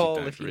 Ring Yeah, actually, Paul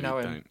don't, if you really know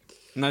him.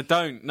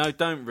 don't. No,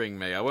 don't ring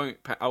me. I won't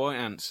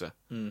answer.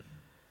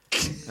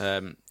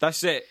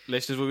 That's it,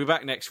 listeners. We'll be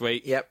back next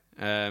week. Yep.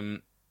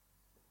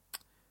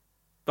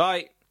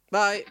 Bye.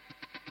 Bye.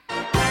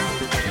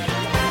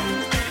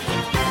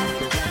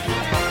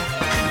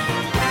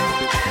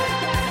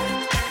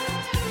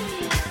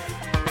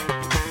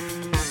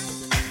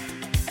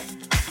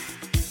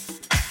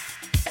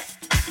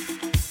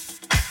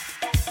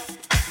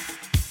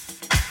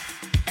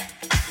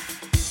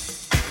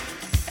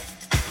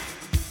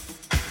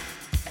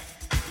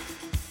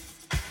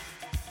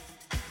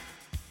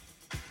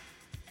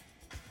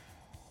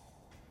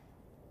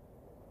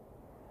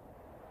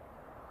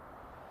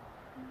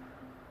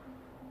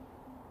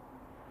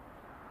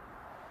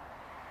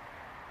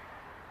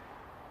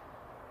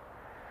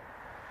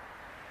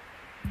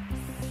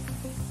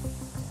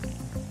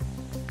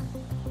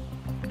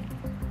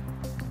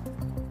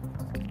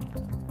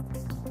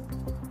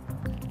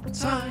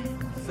 Time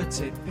for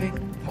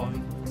tipping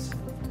point.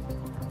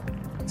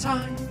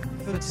 Time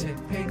for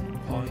tipping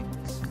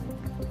point.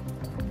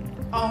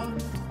 On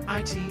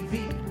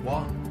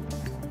ITV1.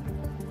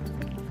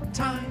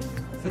 Time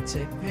for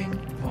tipping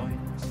point.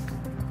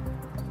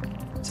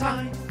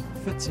 Time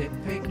for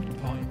tipping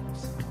point.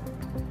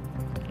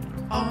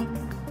 On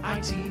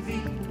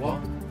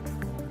ITV1.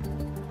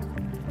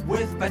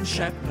 With Ben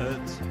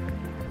Shepherd.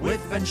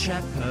 With Ben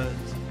Shepherd.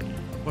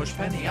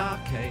 Bushpenny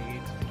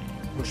Arcade.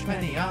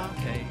 Bushpenny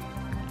Arcade.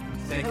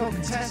 Thick old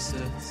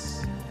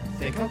contestants.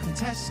 Thick old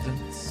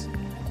contestants.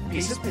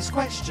 Piece of piss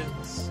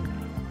questions.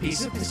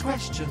 Piece of piss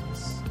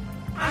questions.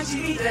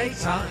 ITV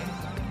daytime.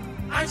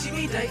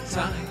 ITV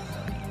daytime.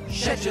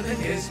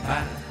 Scheduling is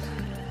bad.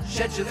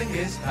 Scheduling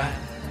is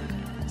bad.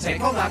 Take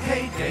all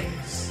arcade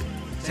games.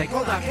 Take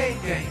all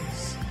arcade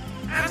games.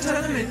 And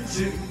turn them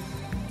into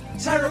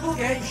terrible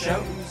game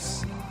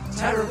shows.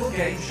 Terrible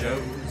game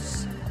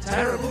shows.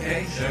 Terrible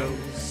game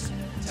shows.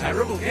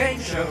 Terrible game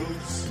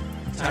shows.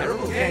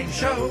 Terrible game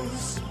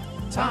shows.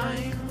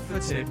 Time for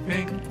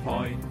tipping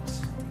point.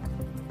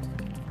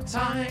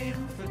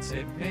 Time for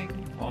tipping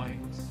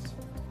point.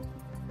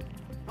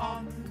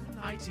 On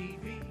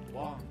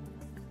ITV1.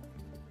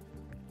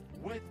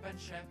 With Ben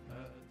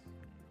Shepherd.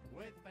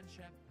 With Ben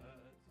Shepherd.